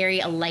to carry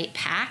a light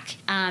pack.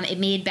 It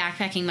made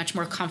backpacking much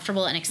more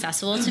comfortable and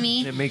accessible to me.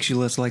 And it makes you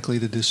less likely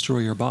to destroy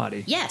your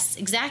body. Yes,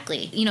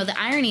 exactly. You know, the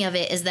irony of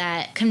it is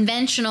that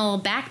conventional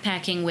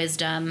backpacking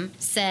wisdom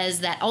says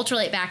that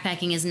ultralight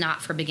backpacking is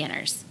not for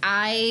beginners.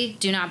 I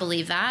do not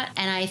believe that.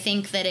 And I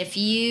think that if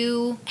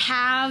you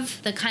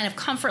have the kind of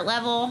comfort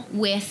level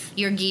with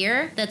your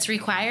gear that's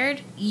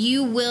required,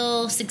 you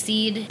will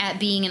succeed at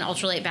being an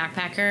ultralight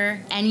backpacker,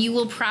 and you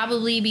will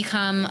probably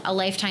become a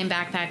lifetime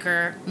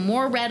backpacker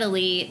more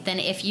readily than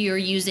if you're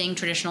using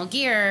traditional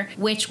gear,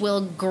 which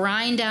will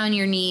grind down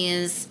your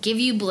knees, give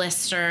you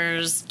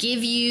blisters,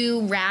 give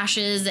you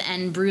rashes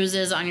and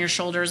bruises on your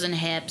shoulders and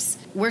hips.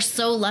 We're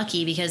so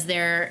lucky because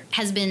there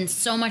has been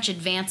so much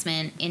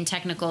advancement in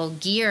technical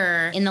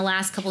gear in the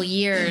last couple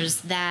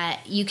years that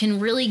you can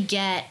really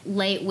get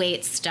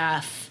lightweight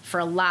stuff for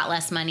a lot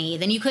less money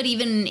than you could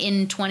even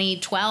in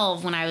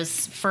 2012 when I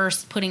was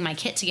first putting my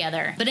kit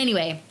together. But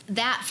anyway,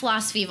 that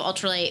philosophy of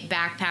ultralight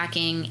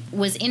backpacking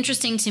was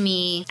interesting to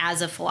me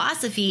as a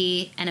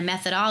philosophy and a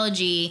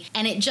methodology,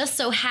 and it just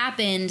so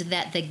happened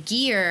that the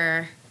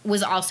gear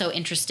was also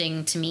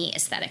interesting to me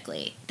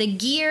aesthetically. The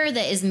gear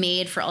that is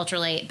made for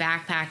ultralight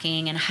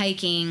backpacking and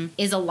hiking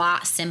is a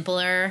lot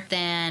simpler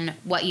than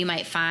what you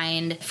might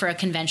find for a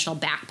conventional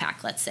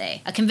backpack, let's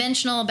say. A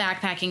conventional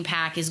backpacking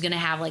pack is going to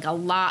have like a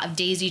lot of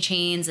daisy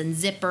chains and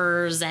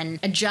zippers and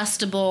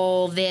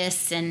adjustable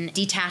this and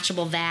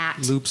detachable that.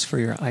 Loops for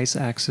your ice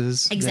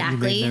axes exactly,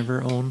 that you may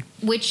never own.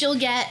 Which you'll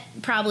get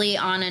probably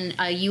on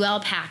a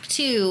UL pack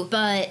too.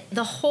 But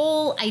the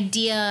whole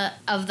idea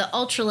of the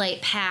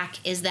ultralight pack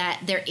is that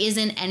there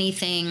isn't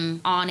anything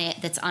on it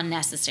that's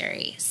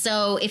unnecessary.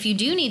 So if you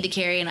do need to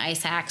carry an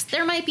ice axe,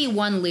 there might be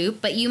one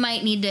loop, but you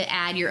might need to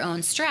add your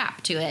own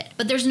strap to it.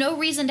 But there's no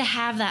reason to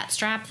have that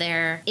strap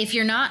there if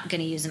you're not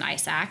going to use an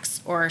ice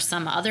axe or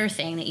some other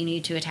thing that you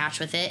need to attach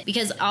with it,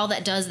 because all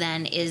that does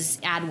then is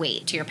add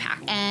weight to your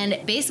pack.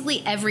 And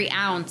basically every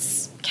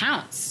ounce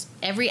counts.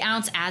 Every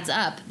ounce adds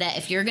up, that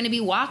if you're going to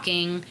be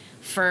walking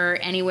for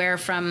anywhere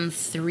from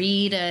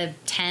 3 to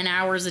 10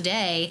 hours a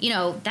day, you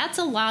know, that's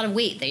a lot of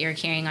weight that you're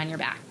carrying on your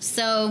back.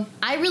 So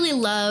I really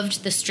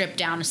loved the stripped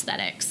down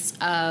aesthetics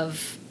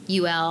of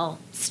UL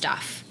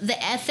stuff.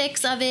 The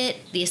ethics of it,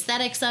 the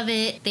aesthetics of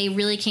it, they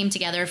really came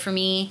together for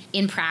me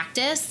in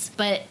practice,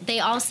 but they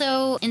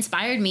also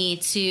inspired me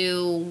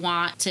to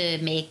want to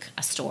make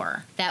a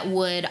store that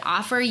would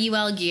offer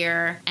UL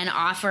gear and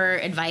offer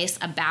advice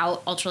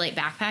about ultralight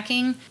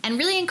backpacking and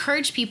really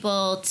encourage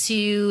people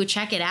to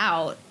check it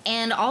out,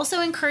 and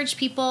also encourage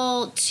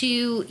people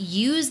to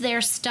use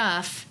their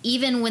stuff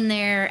even when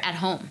they're at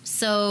home.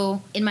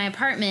 So in my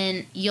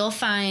apartment, you'll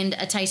find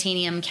a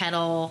titanium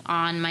kettle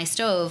on my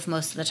stove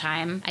most of the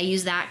time. I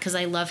use that because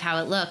I love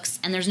how it looks,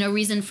 and there's no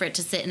reason for it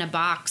to sit in a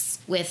box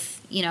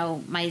with, you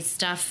know, my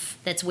stuff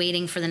that's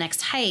waiting for the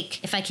next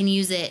hike if I can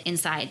use it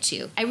inside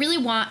too. I really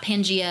want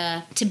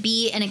Pangaea to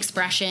be an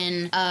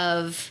expression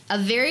of a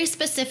very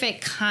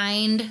specific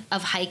kind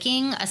of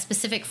hiking, a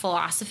specific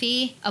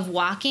philosophy of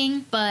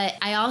walking, but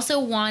I also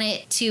want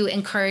it to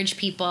encourage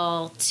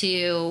people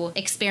to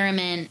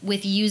experiment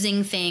with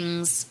using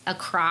things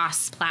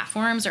across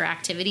platforms or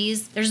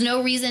activities. There's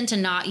no reason to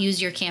not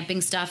use your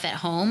camping stuff at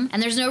home,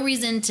 and there's no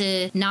reason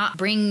to not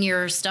bring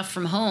your stuff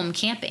from home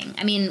camping.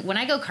 I mean, when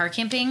I go car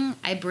camping,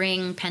 I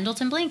bring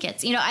Pendleton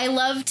blankets. You know, I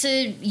love to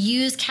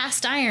use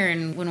cast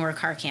iron when we're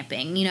car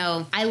camping. You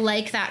know, I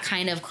like that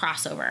kind of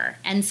crossover.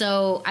 And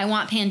so I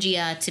want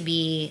Pangaea to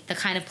be the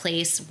kind of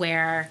place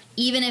where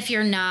even if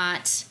you're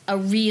not a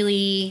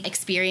really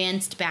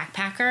experienced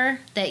backpacker,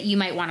 that you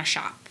might want to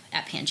shop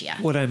at Pangaea.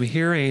 What I'm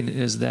hearing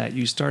is that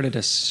you started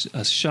a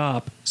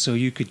shop so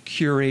you could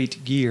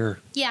curate gear.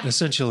 Yeah.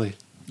 Essentially.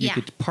 You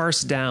could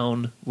parse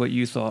down what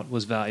you thought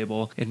was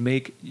valuable and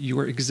make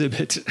your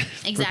exhibit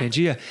exactly. for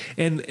Pangaea.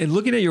 And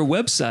looking at your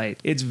website,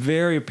 it's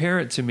very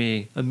apparent to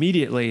me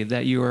immediately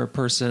that you are a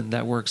person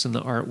that works in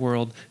the art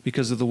world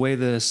because of the way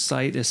the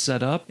site is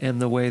set up and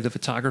the way the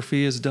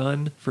photography is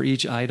done for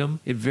each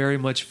item. It very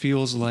much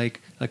feels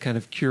like a kind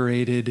of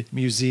curated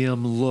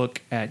museum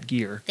look at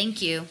gear.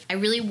 Thank you. I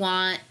really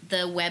want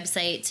the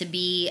website to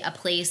be a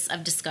place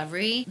of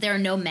discovery. There are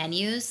no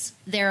menus.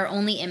 There are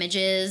only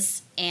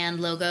images and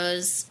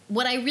logos.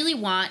 What I really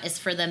want is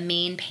for the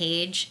main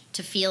page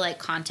to feel like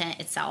content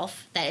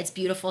itself, that it's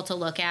beautiful to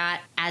look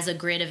at as a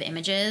grid of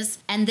images.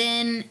 And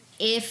then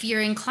if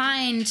you're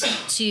inclined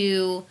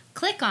to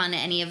click on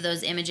any of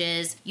those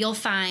images, you'll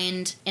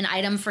find an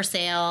item for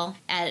sale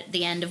at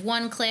the end of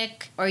one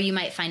click, or you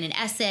might find an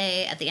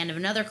essay at the end of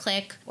another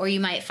click, or you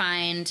might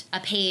find a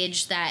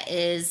page that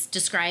is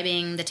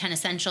describing the 10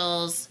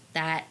 essentials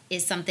that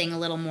is something a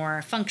little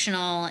more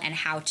functional and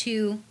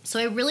how-to. So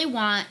I really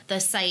want the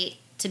site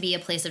to be a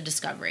place of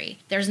discovery.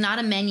 There's not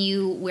a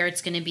menu where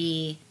it's going to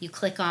be, you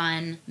click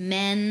on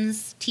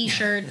men's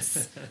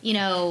t-shirts,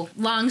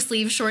 long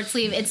sleeve, short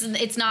sleeve.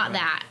 It's not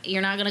that.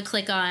 You're not going to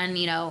click on,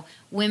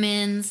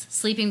 women's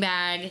sleeping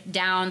bag,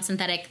 down,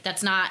 synthetic.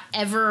 That's not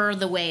ever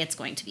the way it's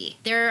going to be.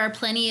 There are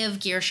plenty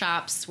of gear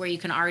shops where you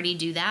can already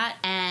do that,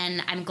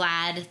 and I'm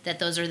glad that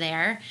those are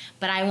there,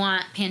 but I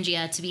want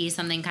Pangaea to be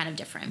something kind of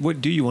different. What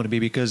do you want to be?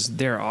 Because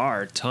there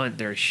are a ton.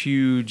 They're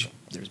huge.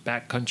 There's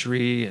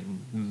Backcountry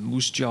and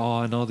Moose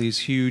Jaw and all these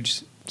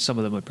huge. Some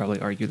of them would probably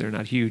argue they're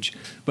not huge,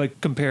 but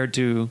compared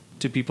to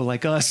people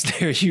like us,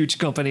 they're huge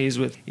companies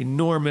with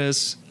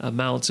enormous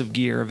amounts of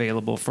gear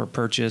available for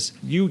purchase.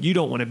 You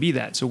don't want to be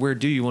that. So where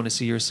do you want to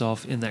see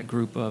yourself in that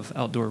group of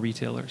outdoor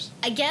retailers?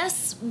 I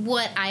guess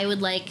what I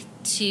would like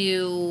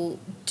to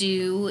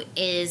do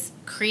is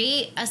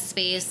create a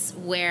space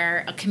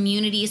where a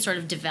community sort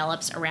of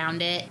develops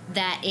around it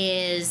that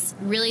is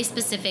really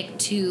specific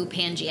to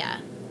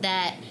Pangaea.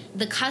 That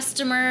the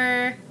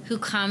customer who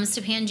comes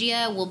to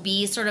Pangaea will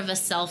be sort of a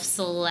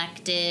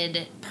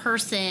self-selected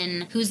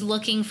person who's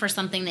looking for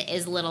something that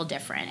is a little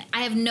different.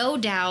 I have no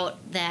doubt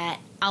that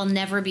I'll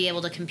never be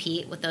able to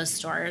compete with those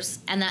stores,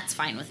 and that's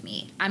fine with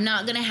me. I'm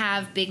not going to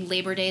have big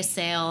Labor Day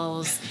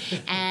sales,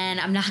 and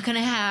I'm not going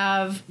to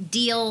have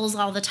deals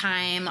all the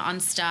time on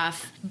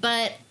stuff,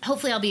 but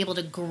hopefully I'll be able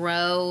to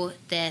grow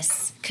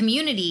this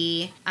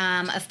community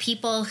of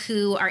people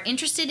who are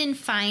interested in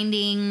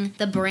finding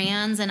the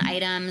brands and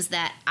items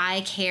that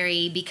I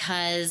carry,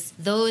 because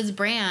those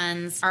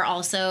brands are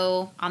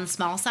also on the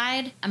small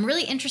side. I'm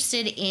really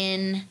interested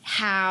in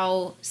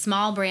how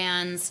small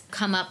brands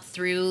come up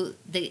through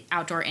the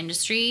outdoor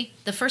industry.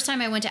 The first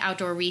time I went to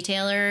Outdoor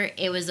Retailer,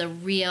 it was a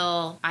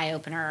real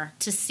eye-opener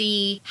to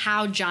see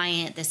how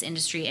giant this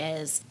industry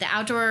is. The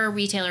Outdoor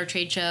Retailer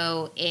trade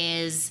show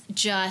is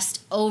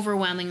just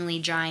overwhelmingly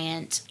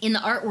giant. In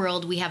the art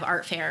world, we have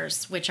art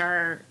fairs, which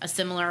are a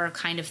similar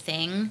kind of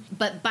thing.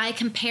 But by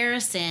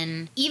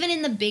comparison, even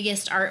in the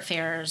biggest art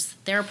fairs,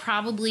 there are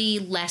probably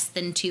less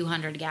than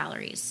 200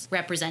 galleries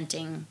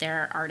representing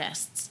their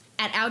artists.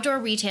 At Outdoor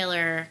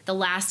Retailer, the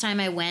last time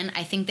I went,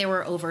 I think there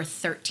were over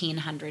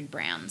 1,300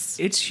 brands.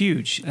 It's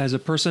huge. As a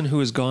person who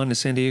has gone to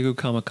San Diego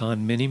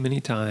Comic-Con many, many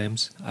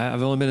times,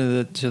 I've only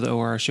been to the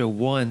OR show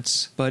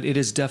once, but it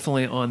is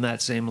definitely on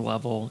that same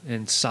level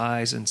in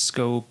size and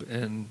scope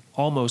and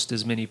almost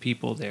as many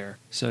people there.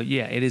 So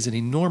yeah, it is an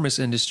enormous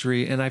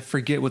industry, and I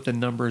forget what the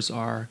numbers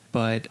are,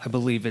 but I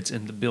believe it's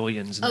in the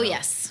billions now. Oh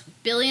yes,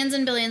 billions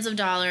and billions of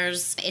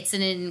dollars. It's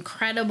an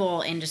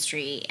incredible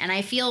industry, and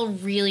I feel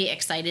really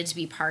excited to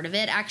be part of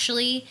it,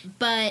 actually.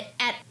 But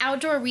at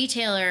Outdoor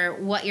Retailer,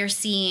 what you're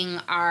seeing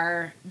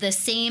are the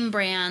same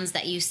brands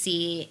that you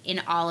see in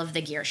all of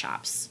the gear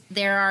shops.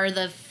 There are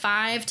the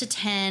 5 to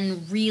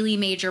 10 really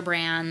major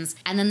brands,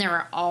 and then there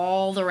are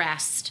all the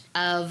rest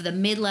of the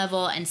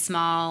mid-level and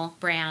small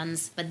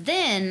brands. But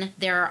then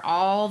there are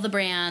all the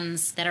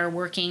brands that are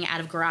working out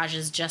of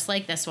garages just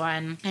like this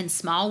one, and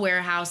small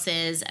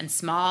warehouses and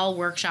small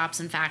workshops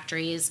and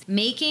factories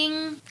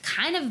making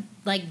kind of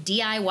like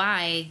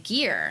DIY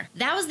gear.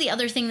 That was the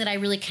other thing that I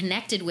really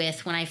connected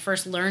with when I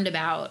first learned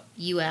about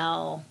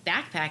UL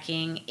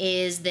backpacking,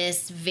 is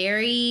this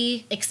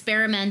very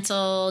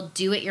experimental,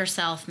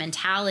 do-it-yourself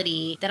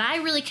mentality that I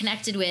really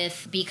connected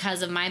with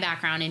because of my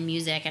background in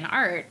music and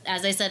art.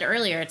 As I said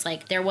earlier, it's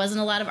like there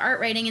wasn't a lot of art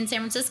writing in San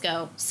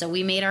Francisco, so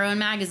we made our own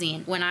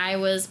magazine. When I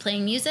was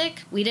playing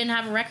music, we didn't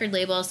have a record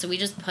label, so we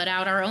just put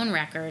out our own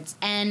records.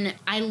 And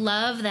I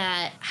love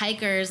that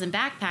hikers and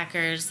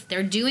backpackers,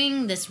 they're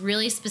doing this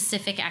really specific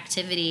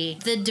activity.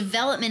 The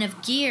development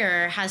of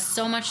gear has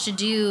so much to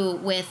do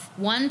with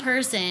one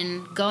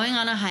person going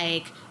on a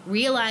hike,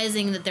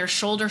 realizing that their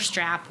shoulder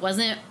strap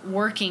wasn't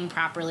working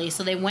properly,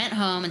 so they went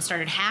home and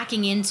started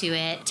hacking into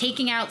it,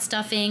 taking out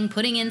stuffing,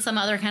 putting in some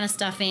other kind of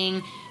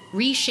stuffing,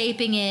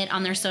 reshaping it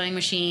on their sewing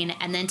machine,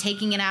 and then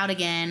taking it out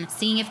again,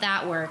 seeing if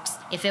that works.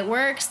 If it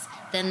works,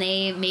 then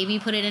they maybe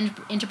put it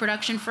into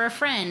production for a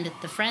friend.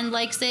 The friend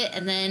likes it,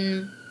 and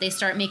then they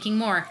start making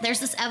more. There's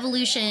this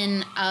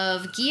evolution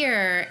of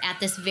gear at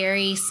this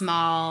very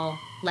small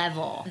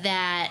level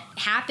that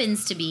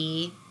happens to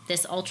be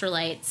this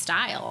ultralight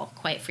style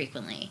quite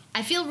frequently.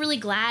 I feel really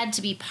glad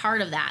to be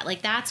part of that.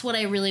 Like, that's what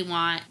I really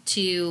want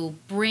to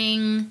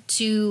bring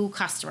to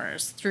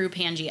customers through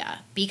Pangaea,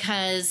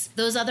 because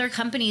those other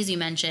companies you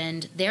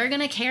mentioned, they're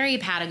going to carry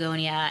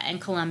Patagonia and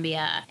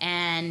Columbia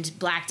and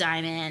Black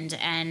Diamond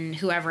and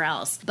whoever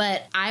else.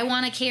 But I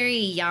want to carry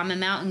Yama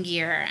Mountain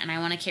gear, and I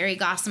want to carry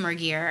Gossamer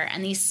gear,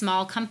 and these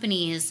small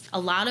companies, a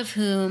lot of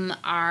whom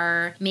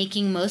are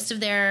making most of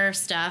their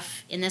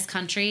stuff in this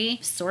country,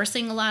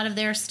 sourcing a lot of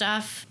their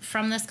stuff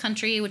from this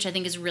country, which I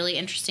think is really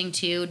interesting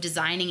too,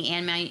 designing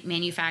and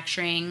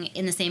manufacturing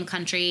in the same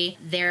country.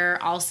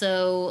 They're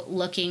also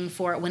looking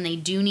for, when they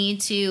do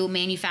need to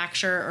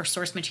manufacture or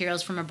source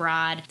materials from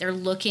abroad, they're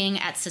looking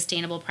at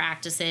sustainable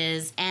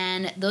practices.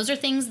 And those are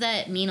things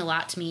that mean a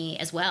lot to me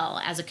as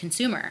well as a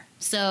consumer.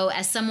 So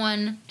as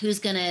someone who's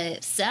going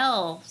to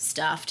sell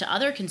stuff to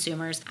other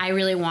consumers, I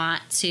really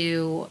want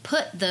to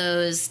put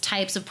those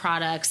types of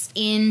products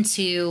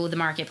into the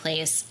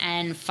marketplace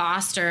and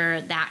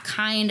foster that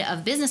kind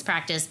of business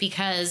practice,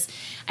 because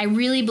I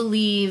really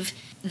believe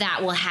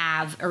that will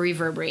have a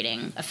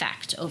reverberating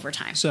effect over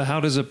time. So how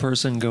does a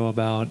person go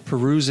about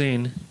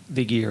perusing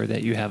the gear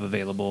that you have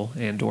available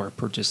and or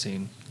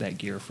purchasing that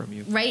gear from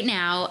you? Right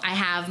now, I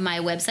have my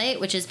website,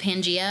 which is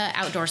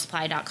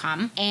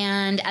PangaeaOutdoorSupply.com.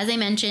 And as I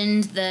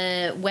mentioned,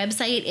 the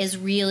website is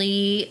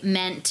really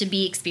meant to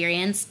be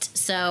experienced.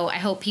 So I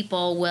hope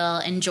people will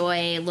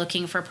enjoy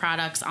looking for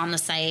products on the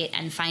site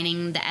and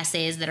finding the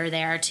essays that are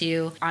there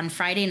too. On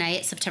Friday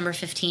night, September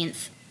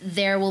 15th,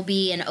 there will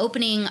be an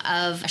opening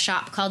of a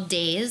shop called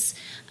Days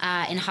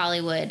in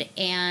Hollywood.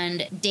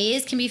 And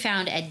Days can be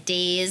found at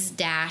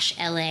days-la.com.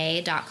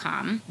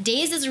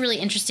 Days is a really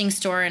interesting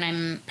store,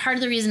 and part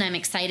of the reason I'm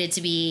excited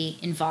to be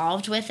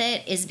involved with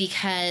it is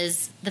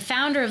because the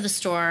founder of the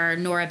store,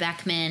 Nora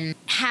Beckman,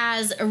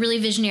 has a really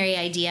visionary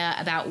idea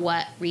about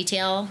what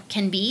retail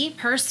can be.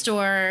 Her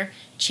store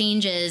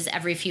changes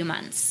every few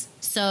months.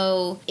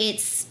 So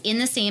it's in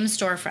the same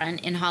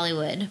storefront in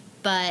Hollywood,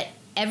 but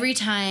every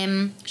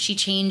time she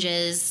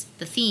changes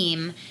the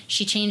theme,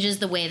 she changes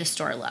the way the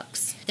store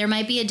looks. There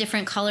might be a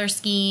different color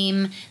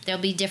scheme, there'll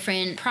be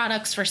different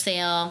products for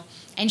sale,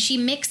 and she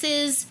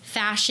mixes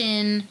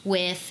fashion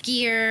with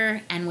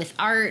gear and with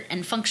art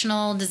and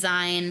functional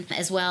design,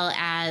 as well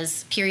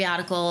as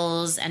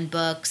periodicals and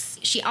books.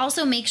 She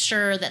also makes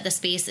sure that the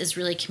space is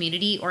really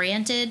community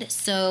oriented,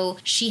 so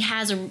she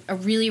has a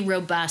really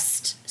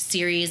robust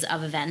series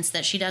of events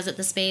that she does at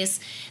the space.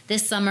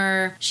 This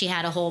summer, she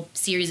had a whole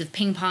series of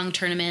ping pong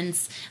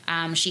tournaments.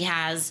 She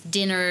has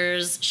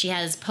dinners. She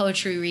has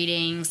poetry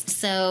readings.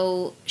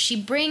 So she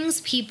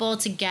brings people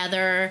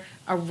together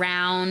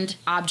around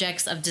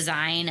objects of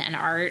design and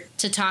art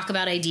to talk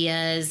about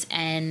ideas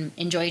and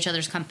enjoy each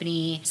other's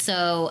company.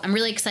 So I'm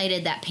really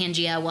excited that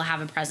Pangaea will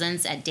have a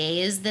presence at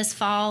Days this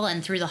fall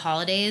and through the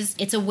holidays.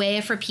 It's a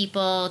way for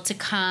people to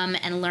come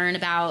and learn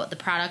about the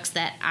products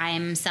that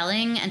I'm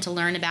selling and to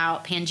learn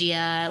about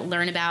Pangaea,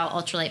 learn about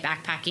ultralight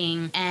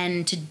backpacking,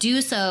 and to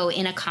do so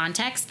in a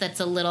context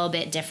that's a little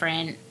bit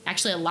different,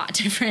 actually a lot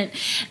different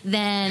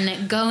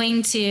than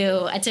going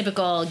to a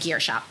typical gear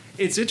shop.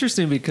 It's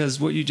interesting because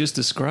what you just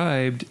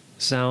described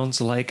sounds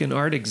like an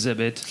art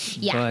exhibit,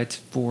 but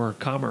for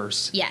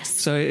commerce. Yes.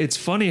 So it's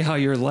funny how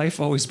your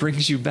life always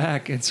brings you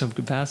back in some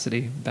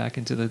capacity, back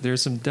into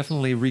there's some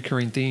definitely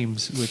recurring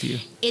themes with you.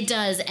 It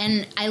does.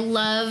 And I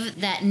love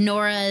that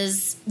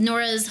Nora's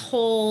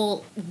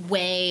whole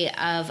way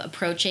of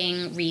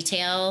approaching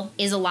retail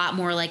is a lot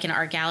more like an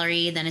art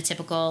gallery than a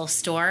typical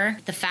store.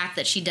 The fact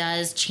that she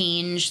does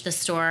change the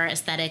store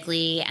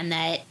aesthetically and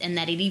that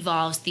it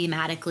evolves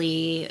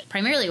thematically,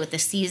 primarily with the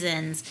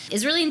seasons,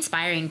 is really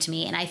inspiring to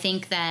me. And I think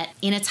that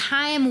in a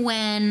time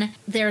when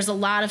there's a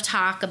lot of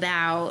talk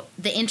about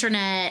the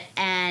internet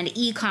and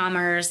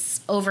e-commerce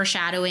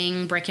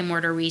overshadowing brick and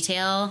mortar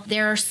retail,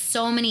 there are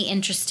so many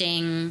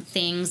interesting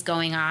things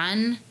going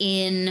on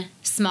in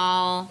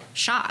small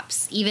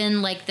shops,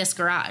 even like this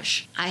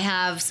garage. I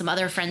have some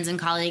other friends and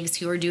colleagues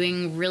who are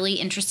doing really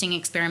interesting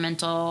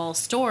experimental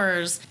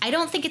stores. I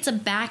don't think it's a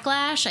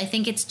backlash. I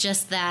think it's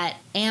just that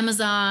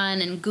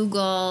Amazon and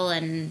Google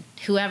and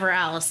whoever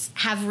else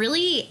have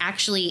really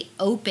actually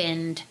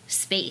opened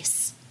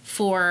space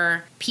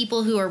for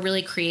people who are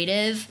really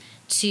creative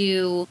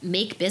to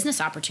make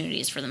business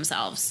opportunities for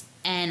themselves.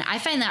 And I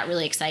find that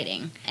really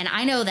exciting. And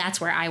I know that's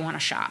where I want to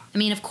shop. I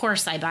mean, of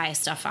course, I buy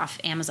stuff off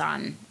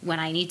Amazon when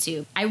I need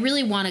to. I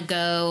really want to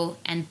go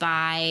and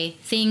buy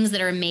things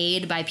that are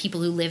made by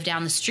people who live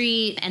down the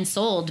street and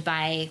sold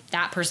by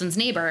that person's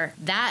neighbor.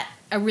 That's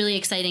a really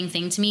exciting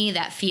thing to me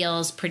that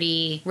feels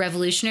pretty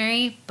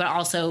revolutionary, but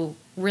also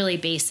really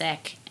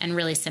basic and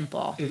really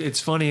simple. It's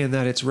funny in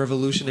that it's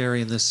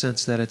revolutionary in the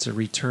sense that it's a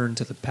return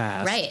to the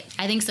past. Right.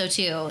 I think so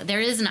too. There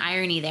is an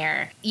irony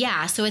there.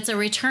 Yeah, so it's a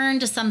return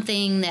to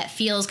something that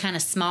feels kind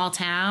of small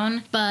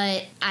town,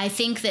 but I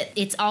think that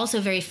it's also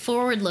very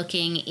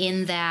forward-looking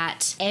in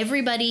that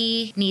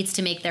everybody needs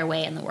to make their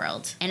way in the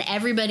world, and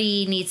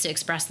everybody needs to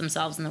express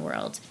themselves in the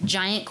world.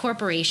 Giant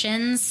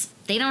corporations,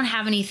 they don't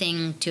have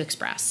anything to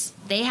express.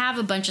 They have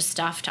a bunch of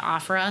stuff to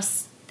offer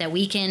us that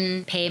we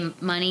can pay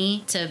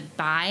money to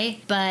buy,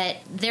 but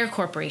they're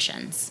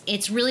corporations.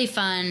 It's really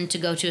fun to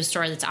go to a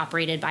store that's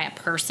operated by a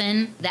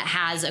person that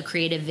has a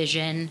creative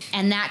vision,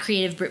 and that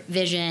creative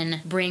vision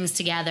brings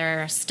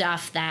together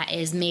stuff that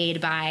is made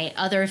by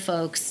other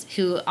folks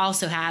who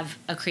also have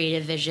a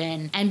creative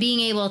vision, and being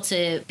able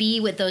to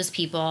be with those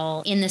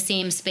people in the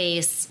same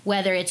space,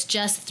 whether it's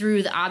just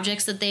through the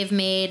objects that they've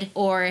made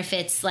or if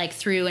it's like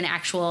through an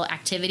actual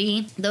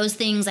activity, those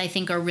things I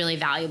think are really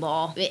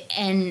valuable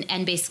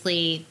and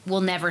basically really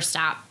will never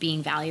stop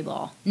being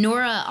valuable.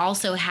 Nora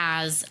also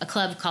has a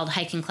club called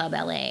Hiking Club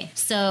LA.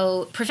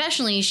 So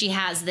professionally, she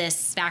has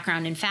this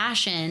background in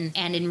fashion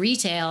and in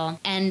retail.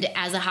 And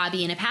as a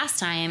hobby and a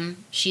pastime,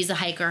 she's a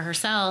hiker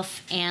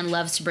herself and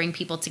loves to bring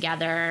people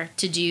together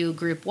to do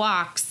group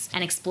walks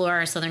and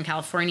explore Southern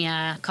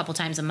California a couple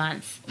times a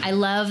month. I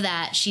love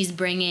that she's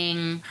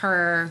bringing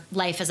her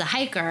life as a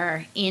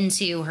hiker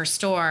into her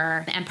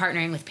store and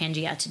partnering with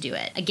Pangaea to do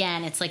it.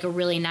 Again, it's like a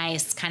really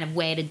nice kind of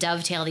way to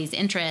dovetail these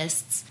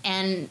interests.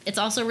 And it's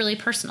also really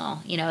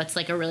personal. You know, it's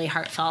like a really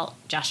heartfelt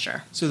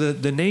gesture. So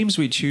the names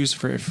we choose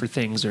for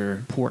things are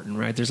important,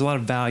 right? There's a lot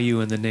of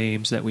value in the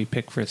names that we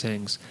pick for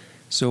things.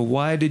 So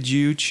why did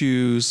you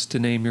choose to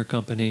name your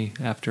company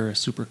after a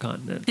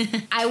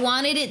supercontinent? I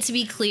wanted it to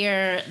be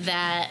clear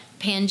that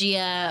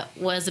Pangaea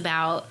was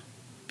about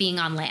being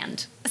on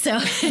land. So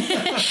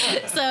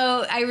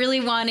I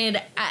really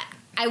wanted...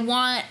 I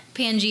want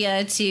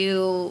Pangaea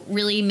to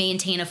really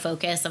maintain a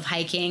focus of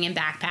hiking and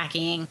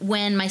backpacking.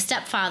 When my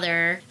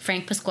stepfather,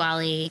 Frank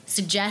Pasquale,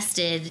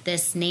 suggested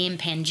this name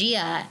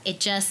Pangaea,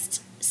 it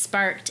just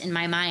sparked in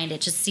my mind.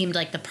 It just seemed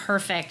like the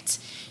perfect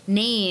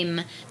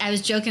name. I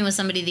was joking with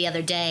somebody the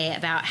other day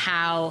about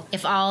how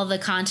if all the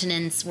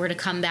continents were to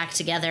come back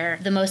together,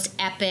 the most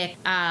epic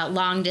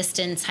long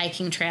distance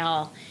hiking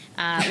trail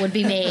would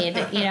be made,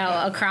 you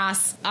know,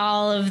 across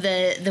all of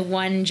the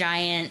one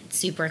giant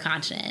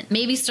supercontinent.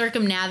 Maybe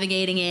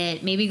circumnavigating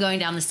it, maybe going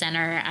down the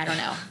center, I don't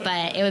know.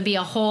 But it would be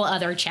a whole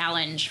other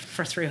challenge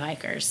for thru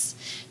hikers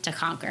to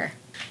conquer.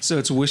 So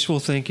it's wishful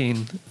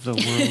thinking, the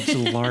world's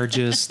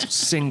largest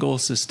single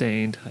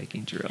sustained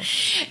hiking trail.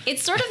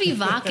 It's sort of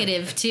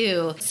evocative,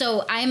 too.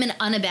 So I'm an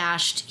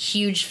unabashed,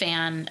 huge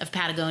fan of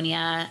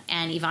Patagonia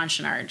and Yvon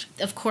Chouinard.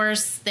 Of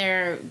course,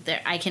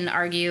 I can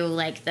argue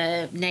like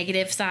the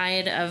negative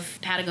side of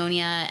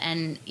Patagonia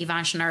and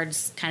Yvon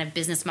Chouinard's kind of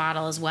business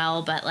model as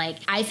well. But like,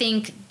 I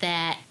think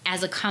that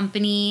as a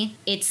company,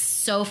 it's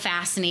so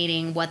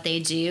fascinating what they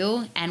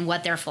do and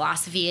what their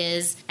philosophy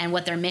is and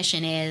what their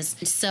mission is.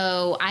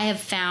 So I have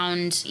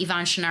found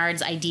Yvon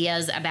Chouinard's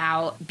ideas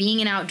about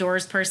being an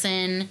outdoors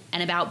person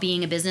and about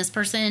being a business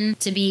person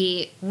to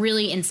be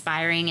really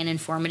inspiring and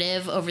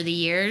informative over the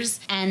years.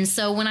 And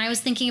so when I was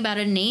thinking about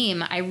a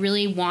name, I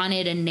really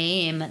wanted a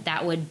name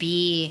that would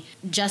be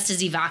just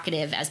as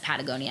evocative as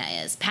Patagonia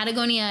is.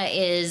 Patagonia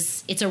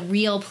it's a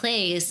real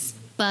place,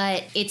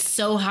 but it's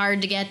so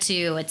hard to get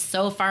to. It's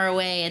so far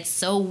away. It's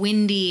so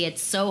windy.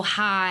 It's so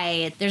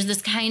high. There's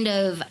this kind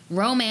of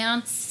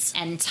romance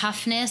and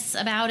toughness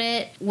about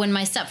it. When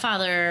my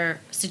stepfather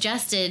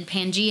suggested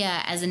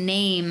Pangaea as a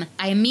name,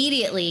 I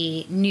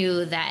immediately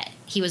knew that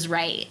he was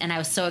right, and I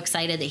was so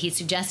excited that he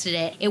suggested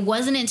it. It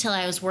wasn't until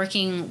I was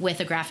working with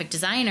a graphic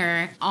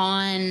designer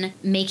on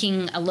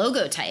making a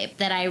logo type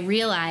that I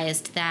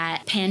realized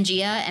that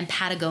Pangaea and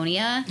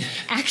Patagonia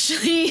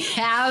actually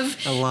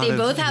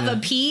both have a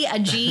P, a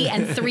G,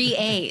 and 3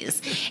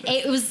 A's.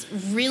 It was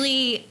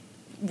really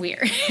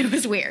weird. It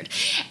was weird.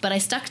 But I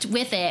stuck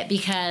with it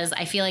because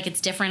I feel like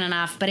it's different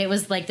enough. But it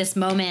was like this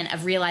moment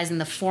of realizing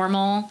the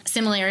formal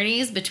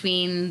similarities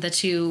between the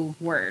two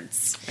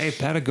words. Hey,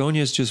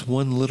 Patagonia is just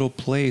one little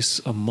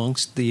place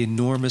amongst the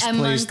enormous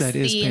place that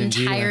is Pangaea. Amongst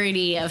the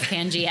entirety of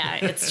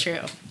Pangaea. It's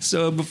true.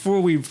 So before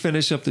we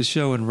finish up the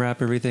show and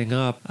wrap everything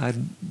up,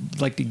 I'd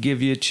like to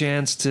give you a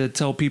chance to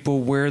tell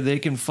people where they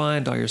can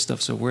find all your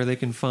stuff. So where they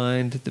can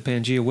find the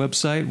Pangaea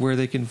website, where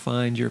they can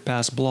find your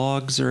past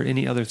blogs or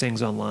any other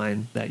things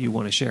online that you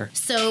want to share.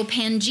 So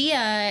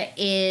Pangaea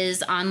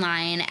is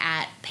online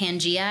at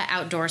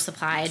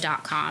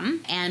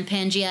pangaeoutdoorsupply.com, and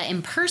Pangaea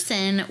in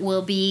person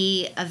will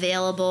be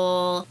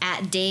available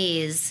at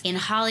Days in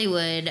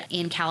Hollywood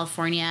in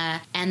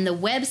California, and the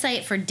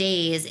website for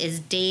Days is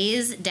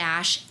days-la.com.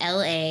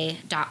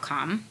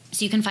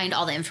 So you can find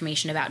all the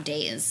information about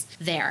Days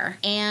there.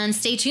 And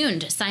stay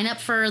tuned. Sign up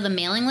for the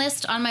mailing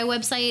list on my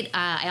website.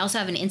 I also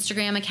have an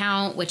Instagram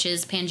account, which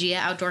is Pangaea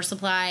Outdoor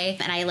Supply.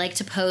 And I like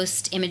to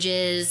post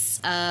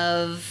images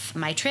of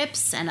my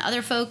trips and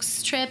other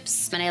folks'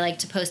 trips. And I like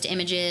to post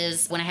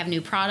images when I have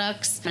new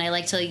products. And I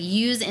like to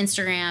use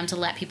Instagram to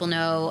let people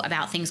know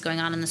about things going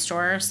on in the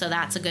store. So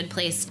that's a good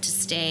place to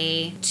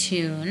stay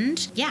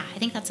tuned. Yeah, I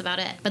think that's about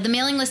it. But the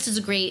mailing list is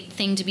a great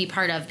thing to be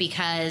part of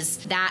because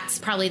that's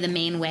probably the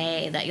main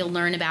way that you'll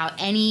learn about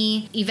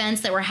any events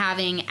that we're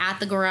having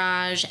at the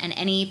garage and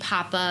any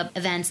pop-up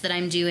events that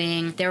I'm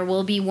doing. There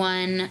will be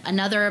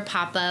another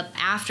pop-up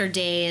after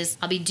Days.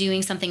 I'll be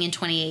doing something in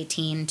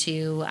 2018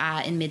 too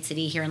in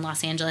Mid-City here in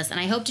Los Angeles. And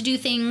I hope to do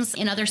things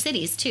in other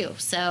cities too.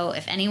 So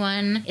if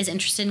anyone is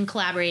interested in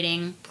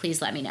collaborating,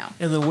 please let me know.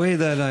 And the way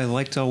that I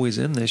like to always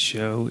end this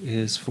show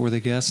is for the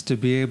guests to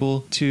be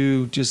able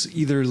to just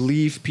either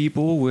leave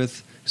people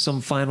with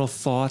some final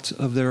thought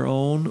of their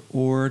own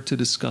or to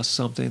discuss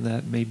something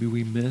that maybe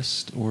we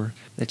missed or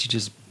that you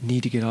just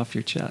need to get off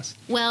your chest?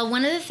 Well,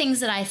 one of the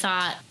things that I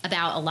thought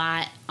about a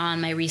lot on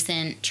my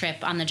recent trip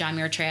on the John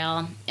Muir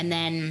Trail, and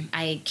then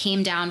I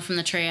came down from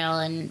the trail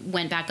and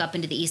went back up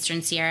into the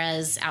Eastern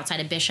Sierras outside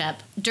of Bishop.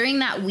 During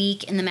that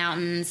week in the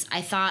mountains,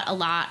 I thought a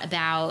lot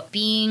about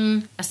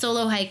being a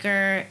solo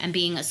hiker and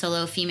being a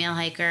solo female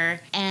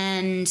hiker.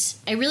 And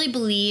I really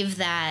believe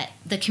that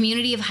the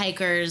community of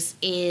hikers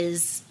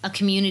is a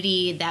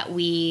community that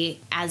we,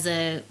 as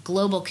a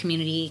global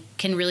community,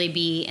 can really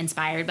be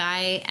inspired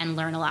by and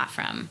learn a lot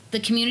from. The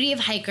community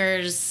of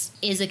hikers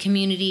is a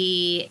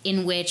community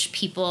in which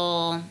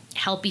people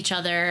help each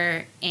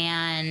other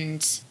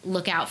and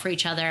look out for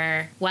each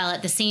other, while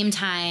at the same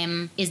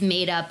time is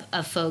made up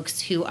of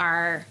folks who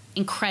are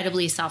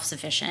incredibly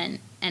self-sufficient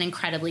and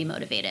incredibly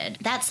motivated.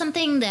 That's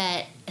something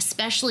that,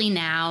 especially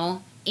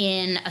now,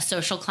 in a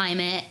social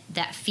climate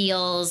that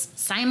feels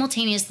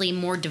simultaneously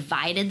more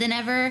divided than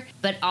ever,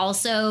 but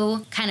also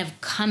kind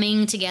of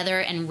coming together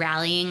and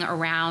rallying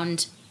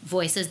around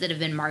voices that have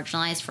been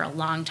marginalized for a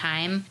long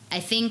time.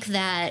 I think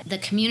that the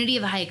community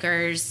of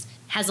hikers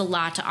has a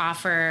lot to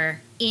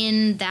offer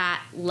in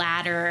that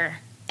latter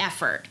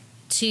effort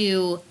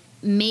to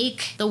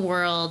make the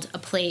world a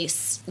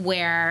place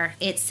where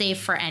it's safe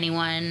for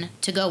anyone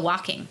to go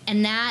walking.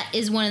 And that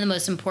is one of the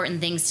most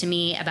important things to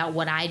me about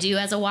what I do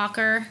as a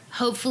walker.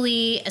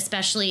 Hopefully,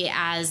 especially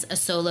as a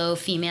solo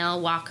female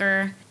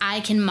walker,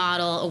 I can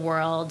model a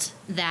world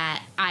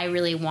that I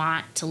really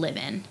want to live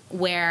in,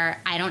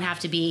 where I don't have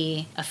to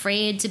be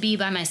afraid to be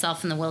by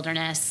myself in the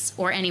wilderness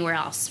or anywhere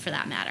else for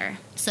that matter.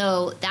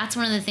 So that's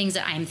one of the things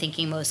that I'm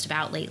thinking most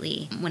about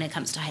lately when it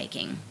comes to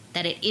hiking.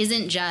 That it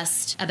isn't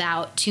just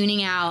about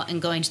tuning out and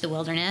going to the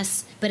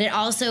wilderness, but it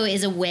also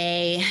is a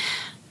way,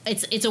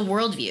 it's a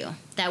worldview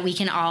that we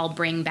can all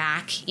bring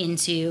back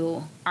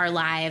into our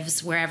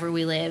lives wherever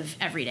we live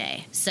every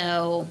day.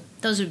 So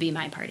those would be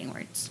my parting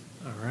words.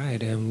 All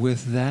right, and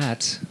with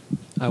that,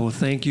 I will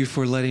thank you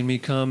for letting me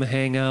come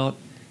hang out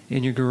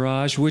in your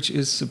garage, which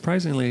is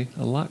surprisingly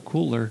a lot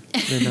cooler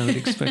than I would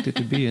expect it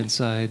to be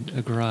inside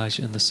a garage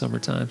in the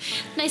summertime.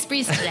 Nice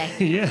breeze today.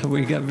 Yeah,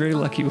 we got very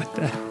lucky with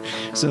that.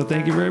 So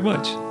thank you very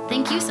much.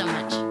 Thank you so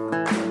much.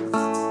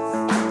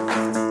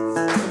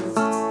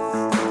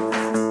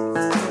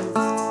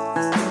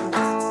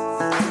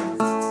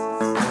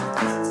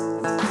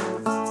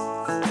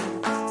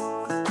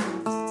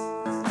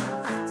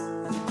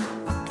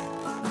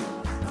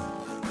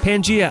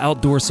 Pangaea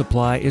Outdoor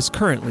Supply is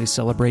currently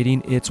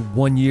celebrating its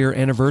 1-year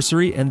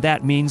anniversary, and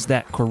that means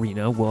that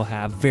Corrina will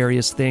have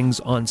various things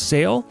on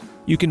sale.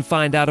 You can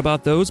find out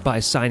about those by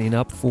signing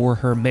up for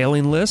her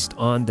mailing list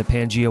on the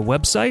Pangaea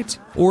website,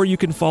 or you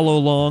can follow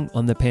along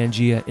on the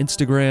Pangaea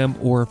Instagram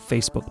or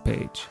Facebook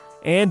page.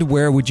 And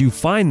where would you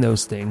find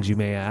those things, you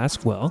may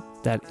ask? Well,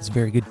 that is a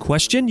very good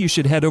question. You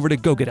should head over to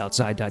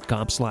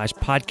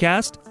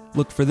gogetoutside.com/podcast.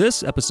 Look for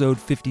this, episode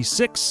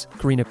 56,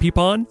 Corrina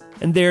Peipon,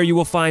 and there you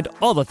will find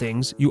all the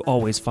things you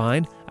always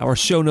find, our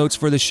show notes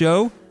for the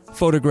show,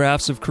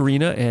 photographs of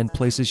Corrina and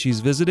places she's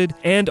visited,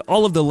 and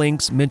all of the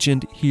links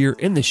mentioned here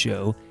in the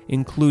show,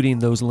 including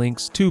those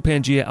links to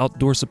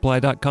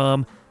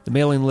PangaeaOutdoorSupply.com, the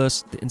mailing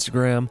list, the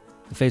Instagram,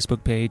 the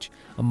Facebook page,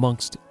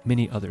 amongst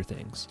many other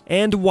things.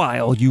 And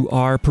while you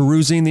are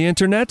perusing the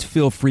internet,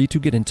 feel free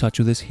to get in touch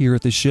with us here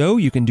at the show.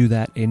 You can do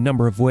that a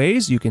number of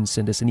ways. You can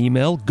send us an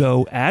email,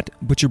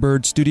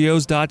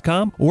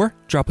 go@butcherbirdstudios.com, or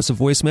drop us a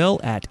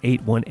voicemail at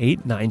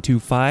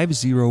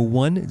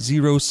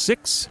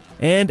 818-925-0106.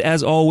 And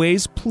as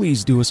always,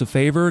 please do us a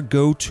favor,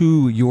 go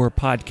to your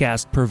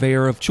podcast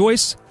purveyor of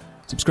choice,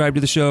 subscribe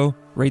to the show,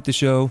 rate the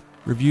show,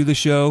 review the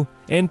show,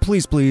 and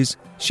please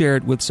share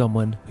it with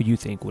someone who you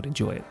think would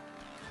enjoy it.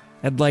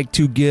 I'd like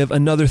to give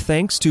another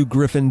thanks to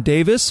Griffin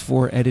Davis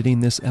for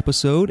editing this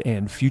episode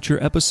and future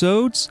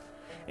episodes.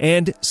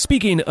 And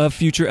speaking of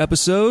future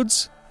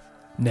episodes,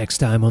 next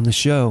time on the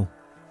show,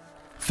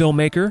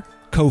 filmmaker,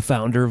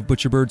 co-founder of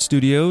Butcherbird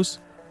Studios,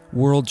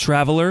 world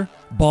traveler,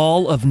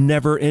 ball of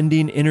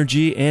never-ending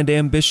energy and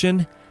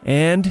ambition,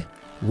 and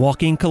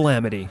walking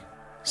calamity,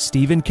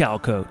 Stephen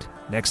Calcote.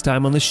 Next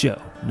time on the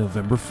show,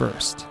 November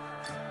 1st.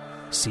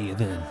 See you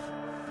then.